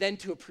and then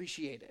to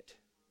appreciate it.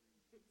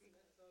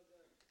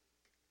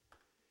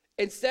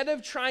 Instead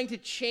of trying to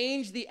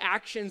change the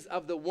actions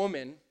of the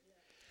woman,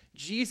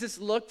 Jesus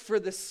looked for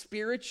the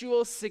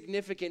spiritual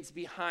significance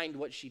behind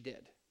what she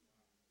did.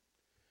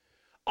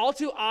 All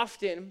too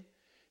often,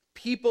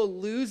 people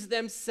lose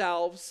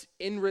themselves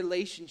in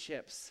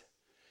relationships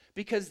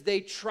because they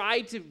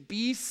try to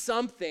be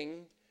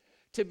something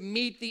to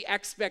meet the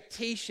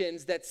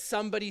expectations that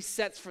somebody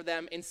sets for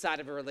them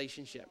inside of a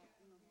relationship.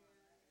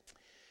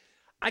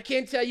 I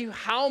can't tell you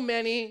how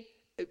many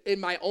in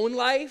my own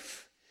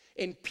life,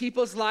 in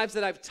people's lives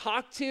that I've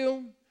talked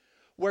to,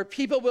 where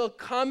people will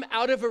come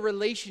out of a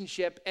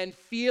relationship and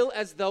feel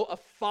as though a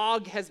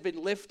fog has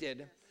been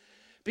lifted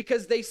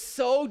because they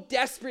so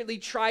desperately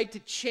tried to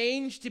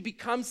change to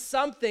become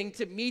something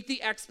to meet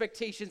the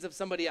expectations of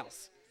somebody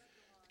else.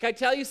 Can I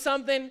tell you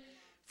something?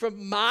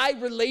 From my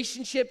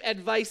relationship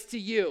advice to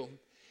you,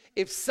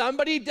 if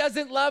somebody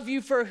doesn't love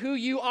you for who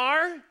you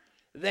are,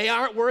 they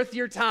aren't worth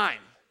your time.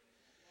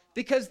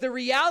 Because the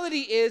reality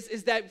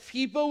is that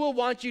people will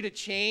want you to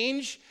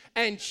change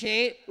and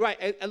change, right,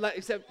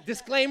 except,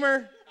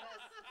 disclaimer,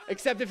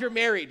 except if you're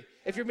married.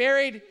 If you're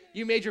married,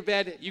 you made your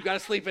bed, you got to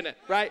sleep in it,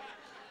 right?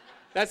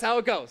 That's how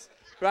it goes,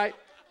 right?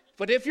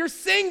 But if you're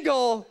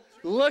single,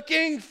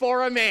 looking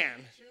for a man,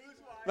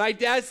 my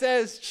dad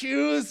says,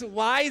 choose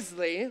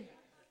wisely.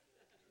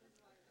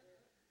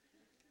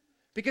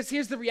 Because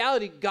here's the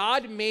reality.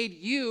 God made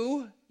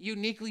you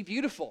uniquely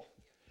beautiful.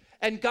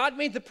 And God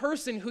made the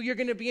person who you're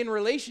going to be in a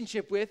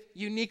relationship with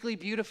uniquely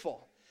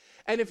beautiful.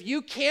 And if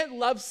you can't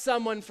love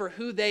someone for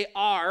who they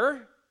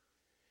are,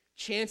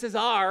 chances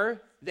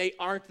are they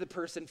aren't the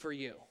person for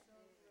you.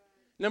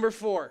 Number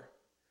 4.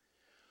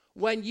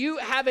 When you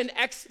have an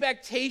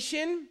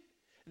expectation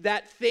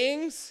that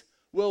things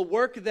will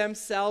work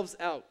themselves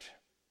out.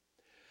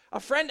 A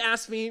friend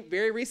asked me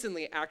very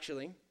recently,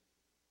 actually,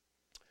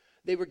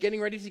 they were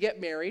getting ready to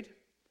get married,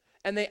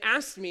 and they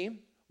asked me,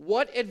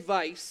 what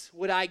advice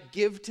would I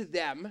give to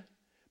them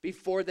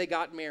before they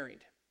got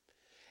married?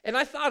 And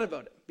I thought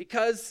about it,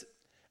 because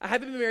I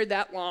haven't been married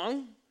that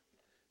long,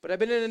 but I've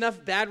been in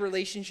enough bad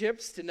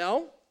relationships to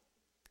know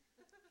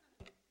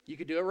you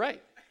could do it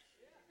right.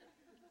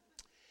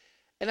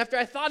 And after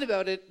I thought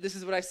about it, this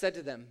is what I said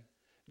to them.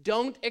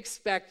 Don't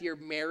expect your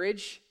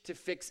marriage to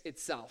fix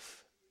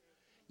itself.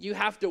 You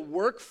have to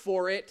work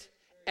for it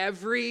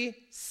every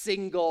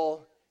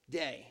single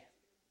day.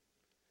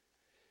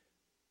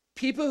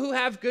 People who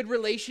have good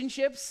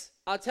relationships,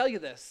 I'll tell you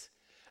this,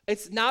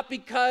 it's not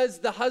because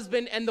the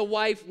husband and the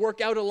wife work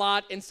out a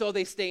lot and so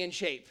they stay in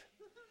shape.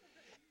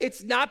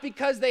 It's not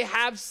because they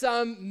have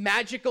some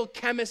magical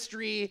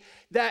chemistry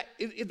that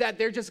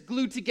they're just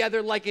glued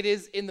together like it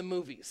is in the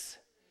movies.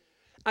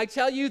 I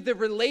tell you, the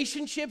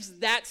relationships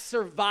that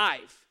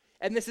survive,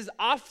 and this is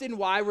often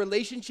why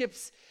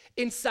relationships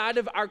inside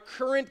of our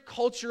current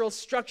cultural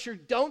structure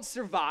don't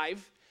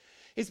survive,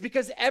 is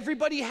because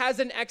everybody has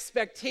an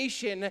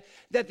expectation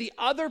that the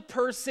other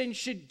person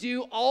should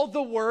do all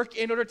the work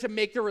in order to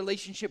make the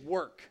relationship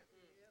work.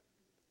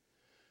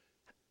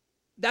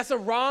 That's a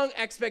wrong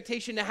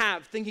expectation to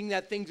have, thinking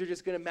that things are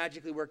just going to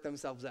magically work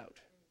themselves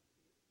out.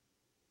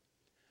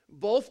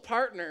 Both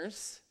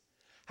partners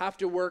have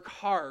to work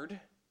hard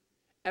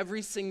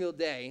every single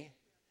day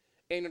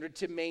in order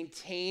to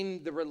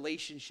maintain the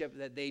relationship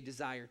that they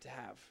desire to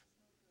have.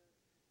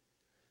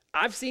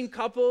 I've seen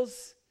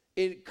couples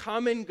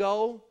come and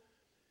go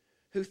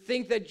who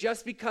think that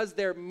just because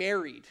they're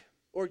married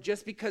or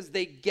just because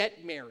they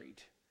get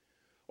married,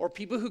 or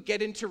people who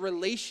get into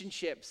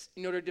relationships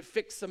in order to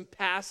fix some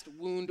past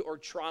wound or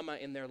trauma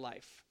in their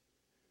life.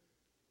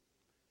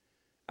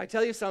 I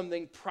tell you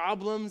something,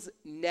 problems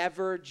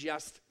never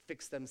just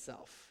fix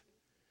themselves.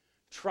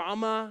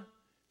 Trauma,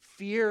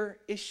 fear,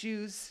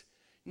 issues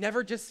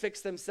never just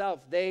fix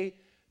themselves.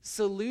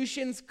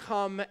 Solutions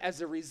come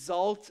as a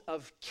result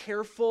of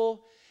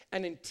careful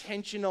and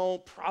intentional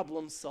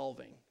problem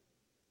solving.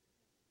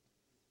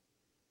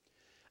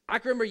 I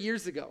can remember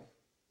years ago,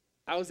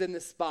 I was in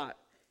this spot,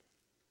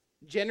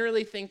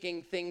 generally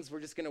thinking things were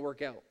just going to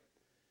work out.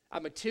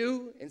 I'm a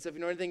 2, and so if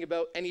you know anything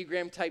about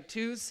Enneagram Type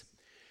 2s,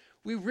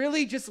 we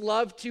really just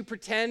love to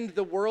pretend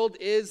the world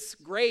is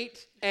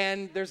great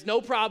and there's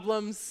no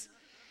problems.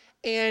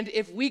 And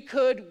if we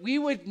could, we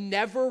would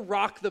never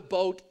rock the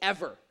boat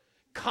ever.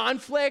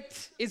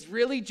 Conflict is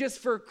really just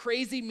for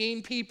crazy,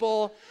 mean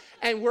people,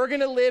 and we're going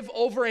to live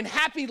over in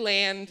happy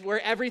land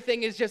where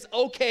everything is just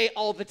okay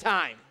all the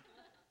time.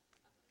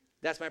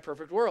 That's my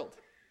perfect world.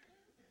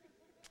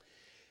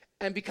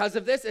 And because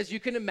of this, as you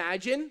can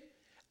imagine,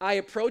 I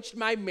approached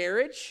my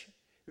marriage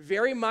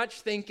very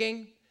much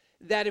thinking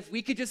that if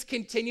we could just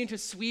continue to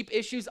sweep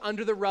issues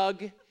under the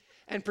rug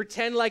and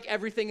pretend like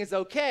everything is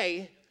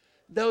okay,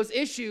 those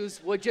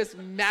issues would just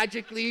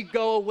magically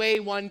go away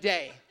one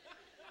day.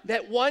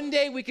 That one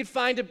day we could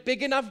find a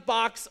big enough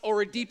box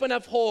or a deep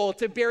enough hole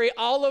to bury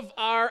all of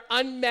our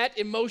unmet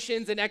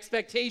emotions and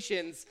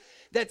expectations,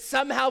 that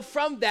somehow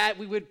from that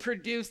we would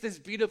produce this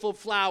beautiful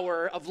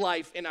flower of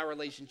life in our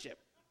relationship.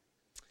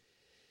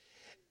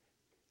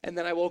 And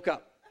then I woke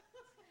up.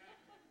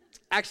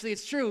 Actually,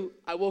 it's true.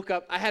 I woke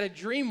up. I had a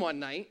dream one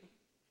night.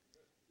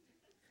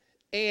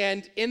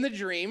 And in the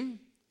dream,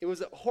 it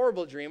was a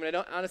horrible dream. And I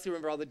don't honestly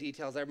remember all the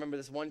details. I remember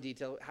this one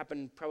detail. It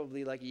happened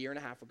probably like a year and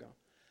a half ago.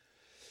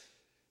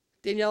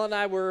 Danielle and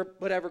I were,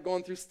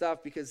 going through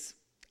stuff because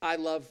I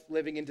love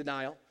living in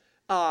denial.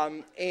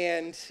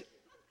 And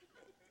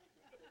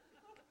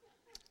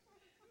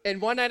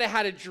one night I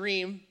had a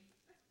dream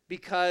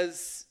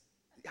because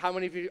how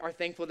many of you are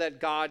thankful that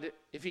God,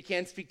 if he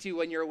can't speak to you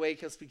when you're awake,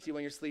 he'll speak to you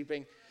when you're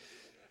sleeping?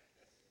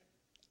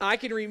 I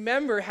can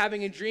remember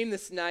having a dream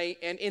this night,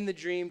 and in the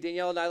dream,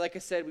 Danielle and I, like I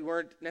said, we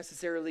weren't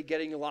necessarily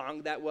getting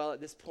along that well at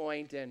this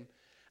point, and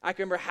I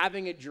can remember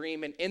having a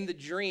dream, and in the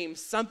dream,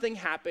 something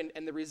happened,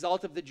 and the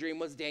result of the dream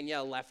was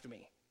Danielle left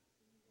me.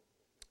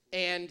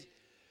 And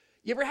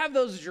you ever have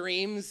those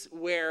dreams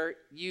where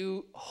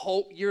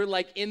you're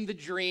like in the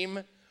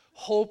dream,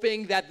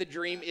 hoping that the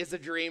dream is a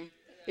dream?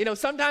 You know,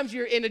 sometimes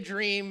you're in a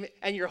dream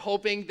and you're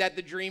hoping that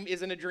the dream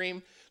isn't a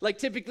dream. Like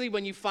typically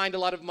when you find a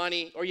lot of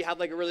money or you have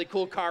like a really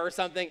cool car or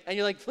something and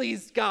you're like,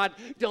 please, God,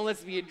 don't let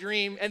this be a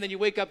dream. And then you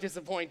wake up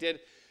disappointed.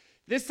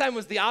 This time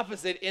was the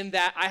opposite in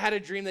that I had a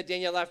dream that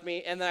Danielle left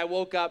me and then I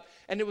woke up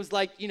and it was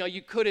like,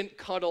 you couldn't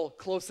cuddle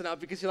close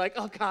enough because you're like,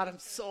 oh God, I'm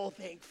so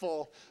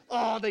thankful.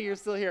 Oh, that you're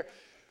still here.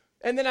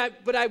 And then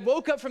I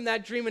woke up from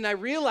that dream and I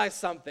realized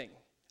something.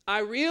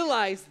 I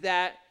realized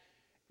that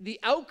the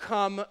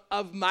outcome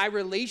of my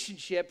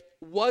relationship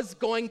was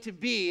going to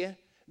be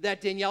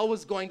that Danielle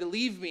was going to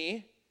leave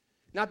me,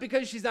 not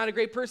because she's not a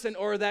great person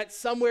or that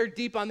somewhere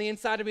deep on the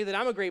inside of me that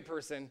I'm a great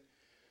person,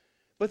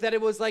 but that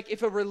it was like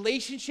if a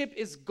relationship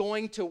is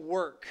going to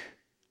work,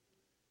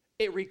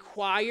 it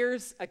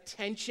requires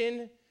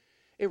attention,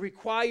 it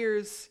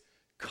requires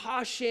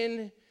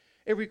caution,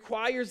 it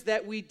requires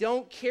that we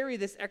don't carry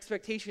this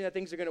expectation that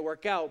things are going to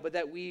work out, but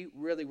that we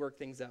really work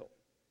things out.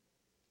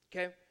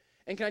 Okay?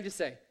 And can I just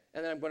say,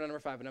 and then I'm going on number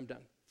 5 and I'm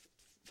done.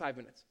 5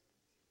 minutes,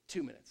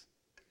 2 minutes,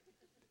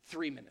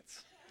 3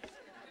 minutes.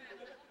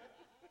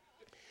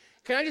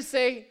 Can I just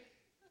say,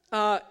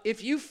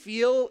 if you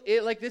feel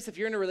it like this, if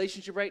you're in a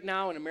relationship right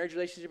now, in a marriage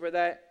relationship or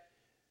that,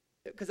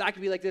 because I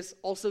could be like this,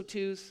 also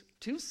twos,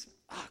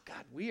 oh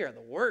God, we are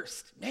the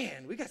worst.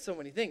 Man, we got so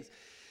many things.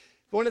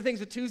 One of the things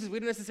with twos is we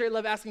don't necessarily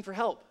love asking for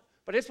help.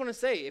 But I just want to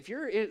say, if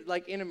you're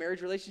in a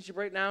marriage relationship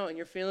right now and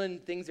you're feeling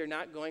things are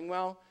not going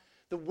well,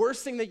 the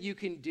worst thing that you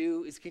can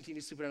do is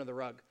continue to sweep it under the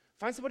rug.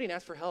 Find somebody and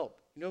ask for help.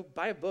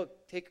 Buy a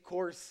book, take a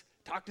course,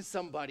 talk to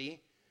somebody,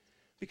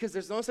 because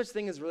there's no such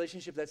thing as a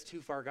relationship that's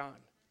too far gone,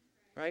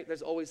 right?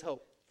 There's always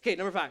hope. Okay,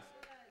 number 5.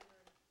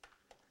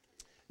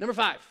 Number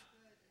 5,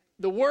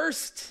 the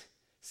worst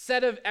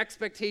set of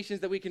expectations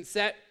that we can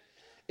set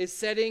is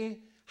setting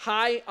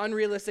high,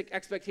 unrealistic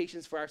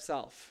expectations for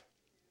ourselves,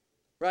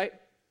 right?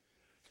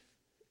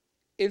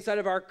 Inside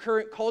of our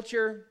current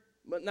culture,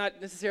 but not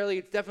necessarily,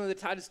 it's definitely the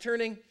tide is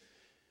turning,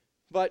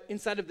 but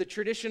inside of the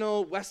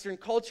traditional Western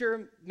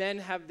culture, men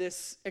have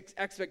this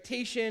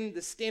expectation,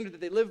 the standard that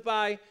they live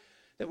by,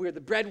 that we're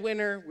the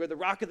breadwinner, we're the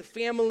rock of the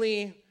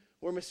family,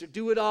 we're Mr.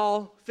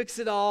 Do-It-All,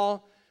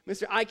 fix-it-all,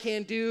 Mr. I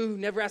Can Do,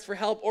 never ask for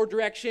help or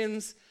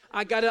directions,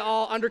 I got it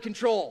all under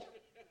control.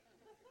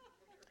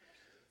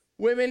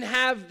 Women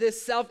have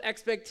this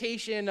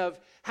self-expectation of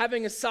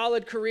having a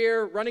solid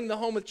career, running the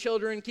home with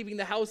children, keeping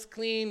the house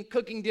clean,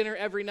 cooking dinner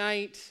every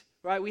night,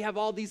 right? We have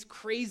all these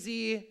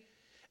crazy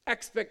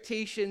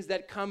expectations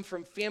that come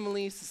from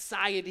family,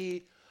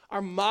 society.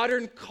 Our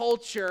modern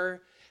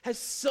culture has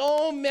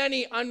so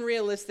many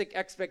unrealistic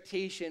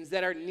expectations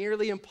that are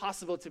nearly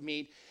impossible to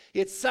meet.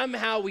 Yet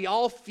somehow we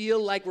all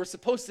feel like we're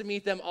supposed to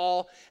meet them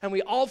all, and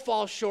we all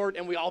fall short,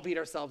 and we all beat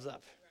ourselves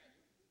up.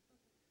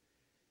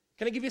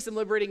 Can I give you some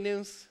liberating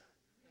news?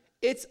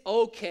 It's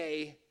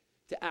okay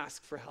to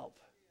ask for help.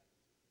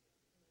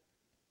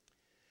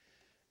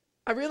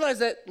 I realize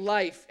that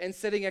life and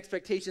setting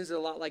expectations is a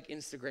lot like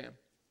Instagram.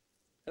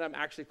 And I'm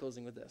actually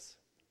closing with this.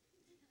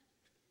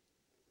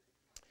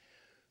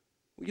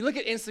 When you look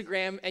at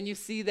Instagram and you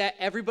see that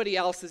everybody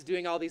else is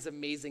doing all these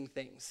amazing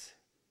things,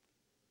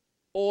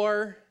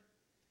 or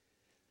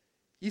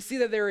you see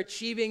that they're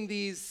achieving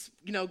these,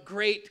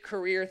 great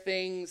career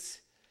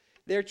things,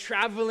 they're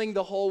traveling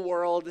the whole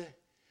world,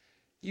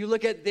 you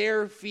look at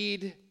their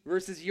feed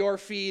versus your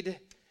feed,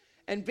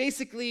 and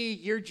basically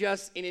you're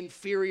just an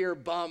inferior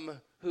bum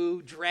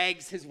who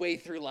drags his way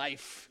through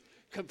life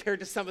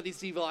compared to some of these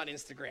people on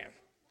Instagram.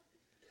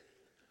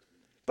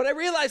 But I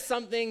realized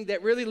something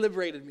that really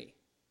liberated me,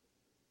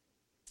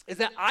 is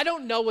that I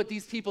don't know what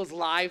these people's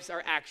lives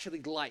are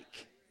actually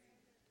like,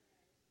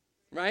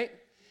 right?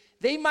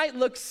 They might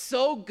look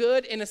so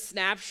good in a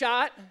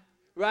snapshot,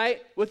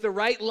 right? With the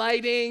right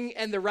lighting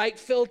and the right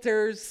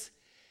filters,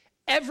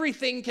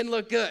 everything can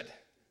look good.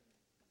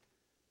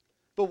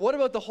 But what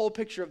about the whole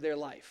picture of their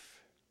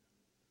life?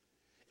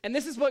 And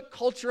this is what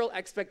cultural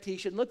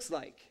expectation looks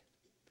like.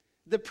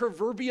 The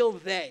proverbial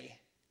they,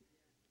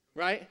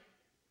 right?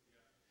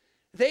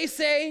 They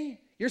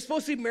say you're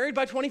supposed to be married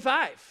by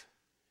 25.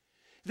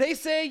 They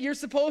say you're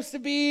supposed to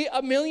be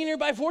a millionaire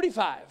by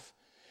 45.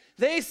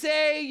 They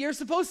say you're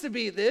supposed to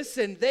be this,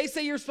 and they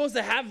say you're supposed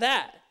to have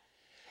that.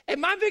 And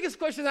my biggest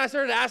question that I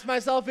started to ask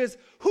myself is,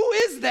 who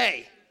is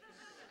they?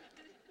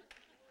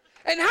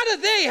 And how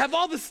do they have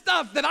all the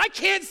stuff that I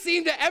can't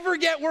seem to ever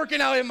get working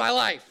out in my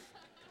life?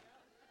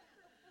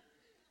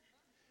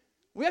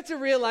 We have to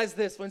realize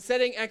this when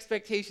setting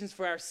expectations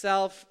for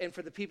ourselves and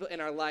for the people in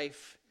our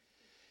life,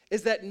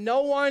 is that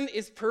no one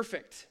is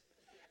perfect.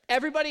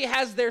 Everybody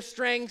has their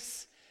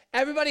strengths.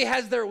 Everybody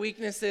has their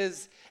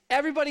weaknesses.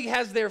 Everybody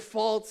has their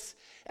faults.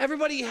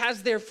 Everybody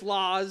has their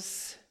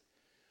flaws.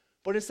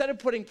 But instead of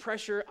putting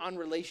pressure on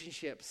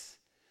relationships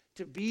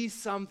to be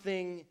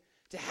something,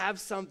 to have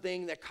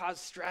something that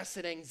causes stress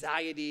and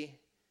anxiety,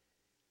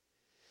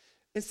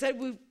 instead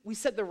we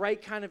set the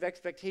right kind of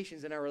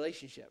expectations in our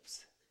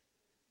relationships.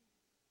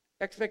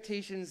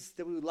 Expectations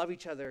that we would love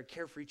each other,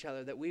 care for each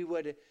other, that we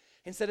would,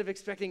 instead of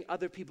expecting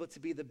other people to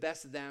be the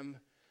best them,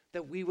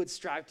 that we would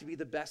strive to be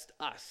the best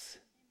us.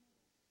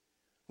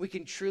 We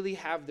can truly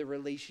have the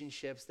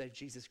relationships that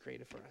Jesus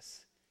created for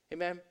us.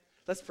 Amen?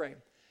 Let's pray.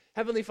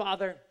 Heavenly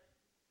Father,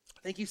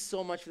 thank you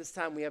so much for this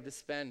time we have to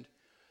spend.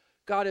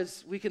 God,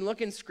 as we can look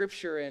in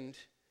Scripture and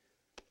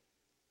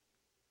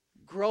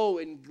grow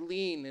and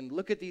glean and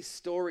look at these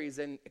stories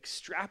and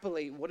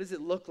extrapolate, what does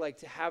it look like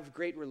to have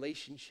great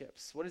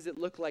relationships? What does it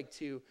look like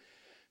to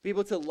be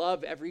able to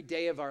love every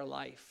day of our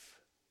life?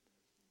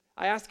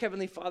 I ask,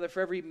 Heavenly Father,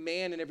 for every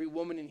man and every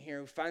woman in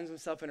here who finds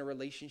himself in a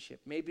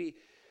relationship, maybe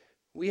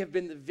we have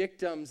been the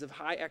victims of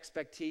high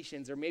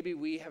expectations, or maybe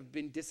we have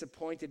been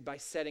disappointed by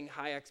setting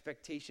high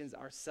expectations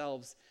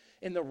ourselves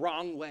in the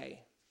wrong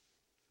way.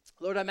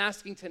 Lord, I'm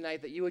asking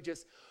tonight that you would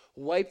just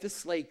wipe the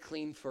slate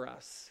clean for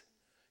us.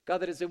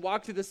 God, that as we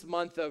walk through this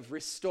month of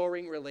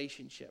restoring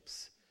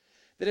relationships,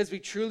 that as we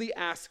truly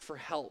ask for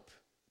help,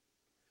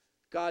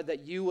 God, that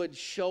you would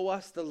show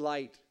us the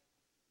light.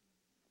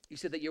 You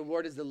said that your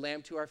word is the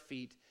lamp to our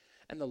feet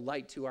and the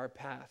light to our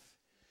path.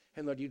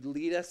 And Lord, you'd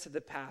lead us to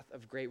the path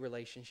of great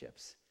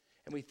relationships.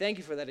 And we thank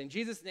you for that in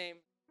Jesus' name.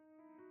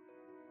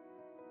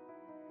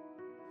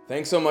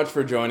 Thanks so much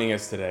for joining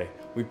us today.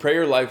 We pray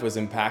your life was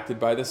impacted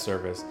by this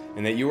service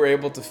and that you were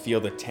able to feel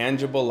the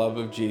tangible love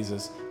of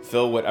Jesus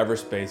fill whatever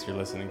space you're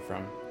listening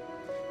from.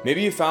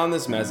 Maybe you found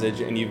this message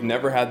and you've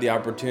never had the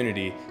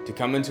opportunity to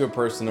come into a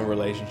personal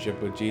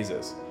relationship with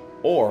Jesus,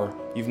 or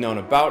you've known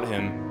about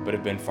him but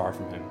have been far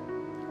from him.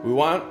 We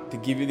want to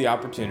give you the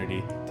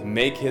opportunity to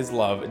make his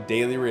love a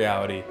daily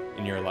reality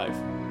in your life.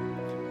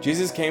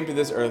 Jesus came to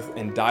this earth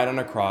and died on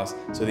a cross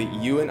so that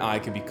you and I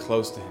could be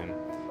close to him.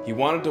 He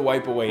wanted to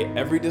wipe away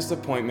every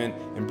disappointment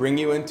and bring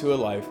you into a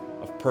life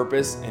of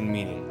purpose and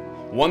meaning.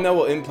 one that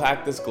will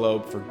impact this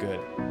globe for good.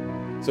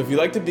 So if you'd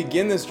like to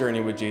begin this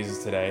journey with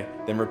Jesus today,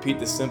 then repeat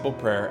this simple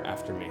prayer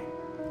after me.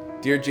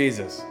 Dear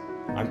Jesus,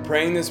 I'm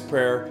praying this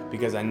prayer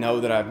because I know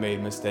that I've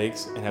made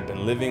mistakes and have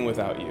been living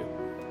without you.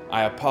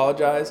 I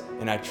apologize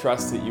and I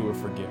trust that you will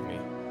forgive me.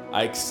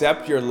 I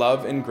accept your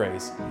love and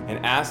grace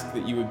and ask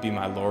that you would be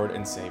my Lord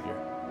and Savior.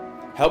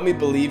 Help me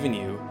believe in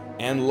you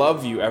and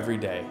love you every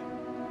day.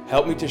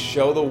 Help me to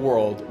show the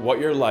world what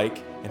you're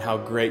like and how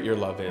great your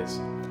love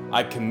is.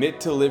 I commit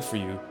to live for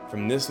you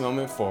from this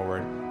moment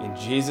forward. In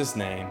Jesus'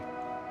 name,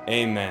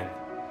 amen.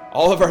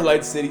 All of our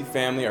Light City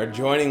family are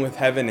joining with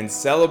heaven and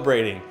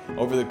celebrating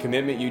over the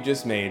commitment you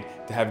just made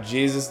to have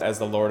Jesus as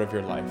the Lord of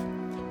your life.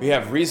 We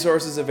have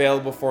resources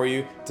available for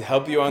you to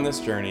help you on this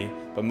journey,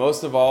 but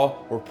most of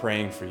all, we're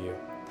praying for you.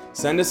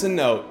 Send us a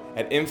note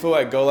at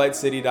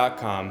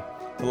info@golightcity.com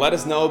to let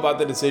us know about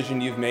the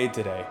decision you've made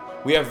today.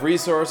 We have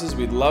resources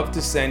we'd love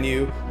to send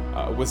you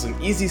with some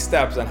easy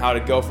steps on how to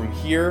go from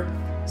here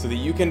so that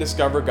you can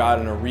discover God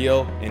in a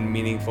real and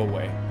meaningful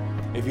way.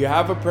 If you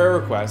have a prayer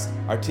request,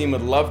 our team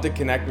would love to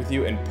connect with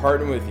you and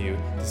partner with you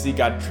to see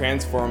God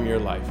transform your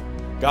life.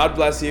 God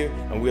bless you,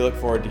 and we look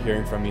forward to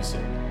hearing from you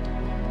soon.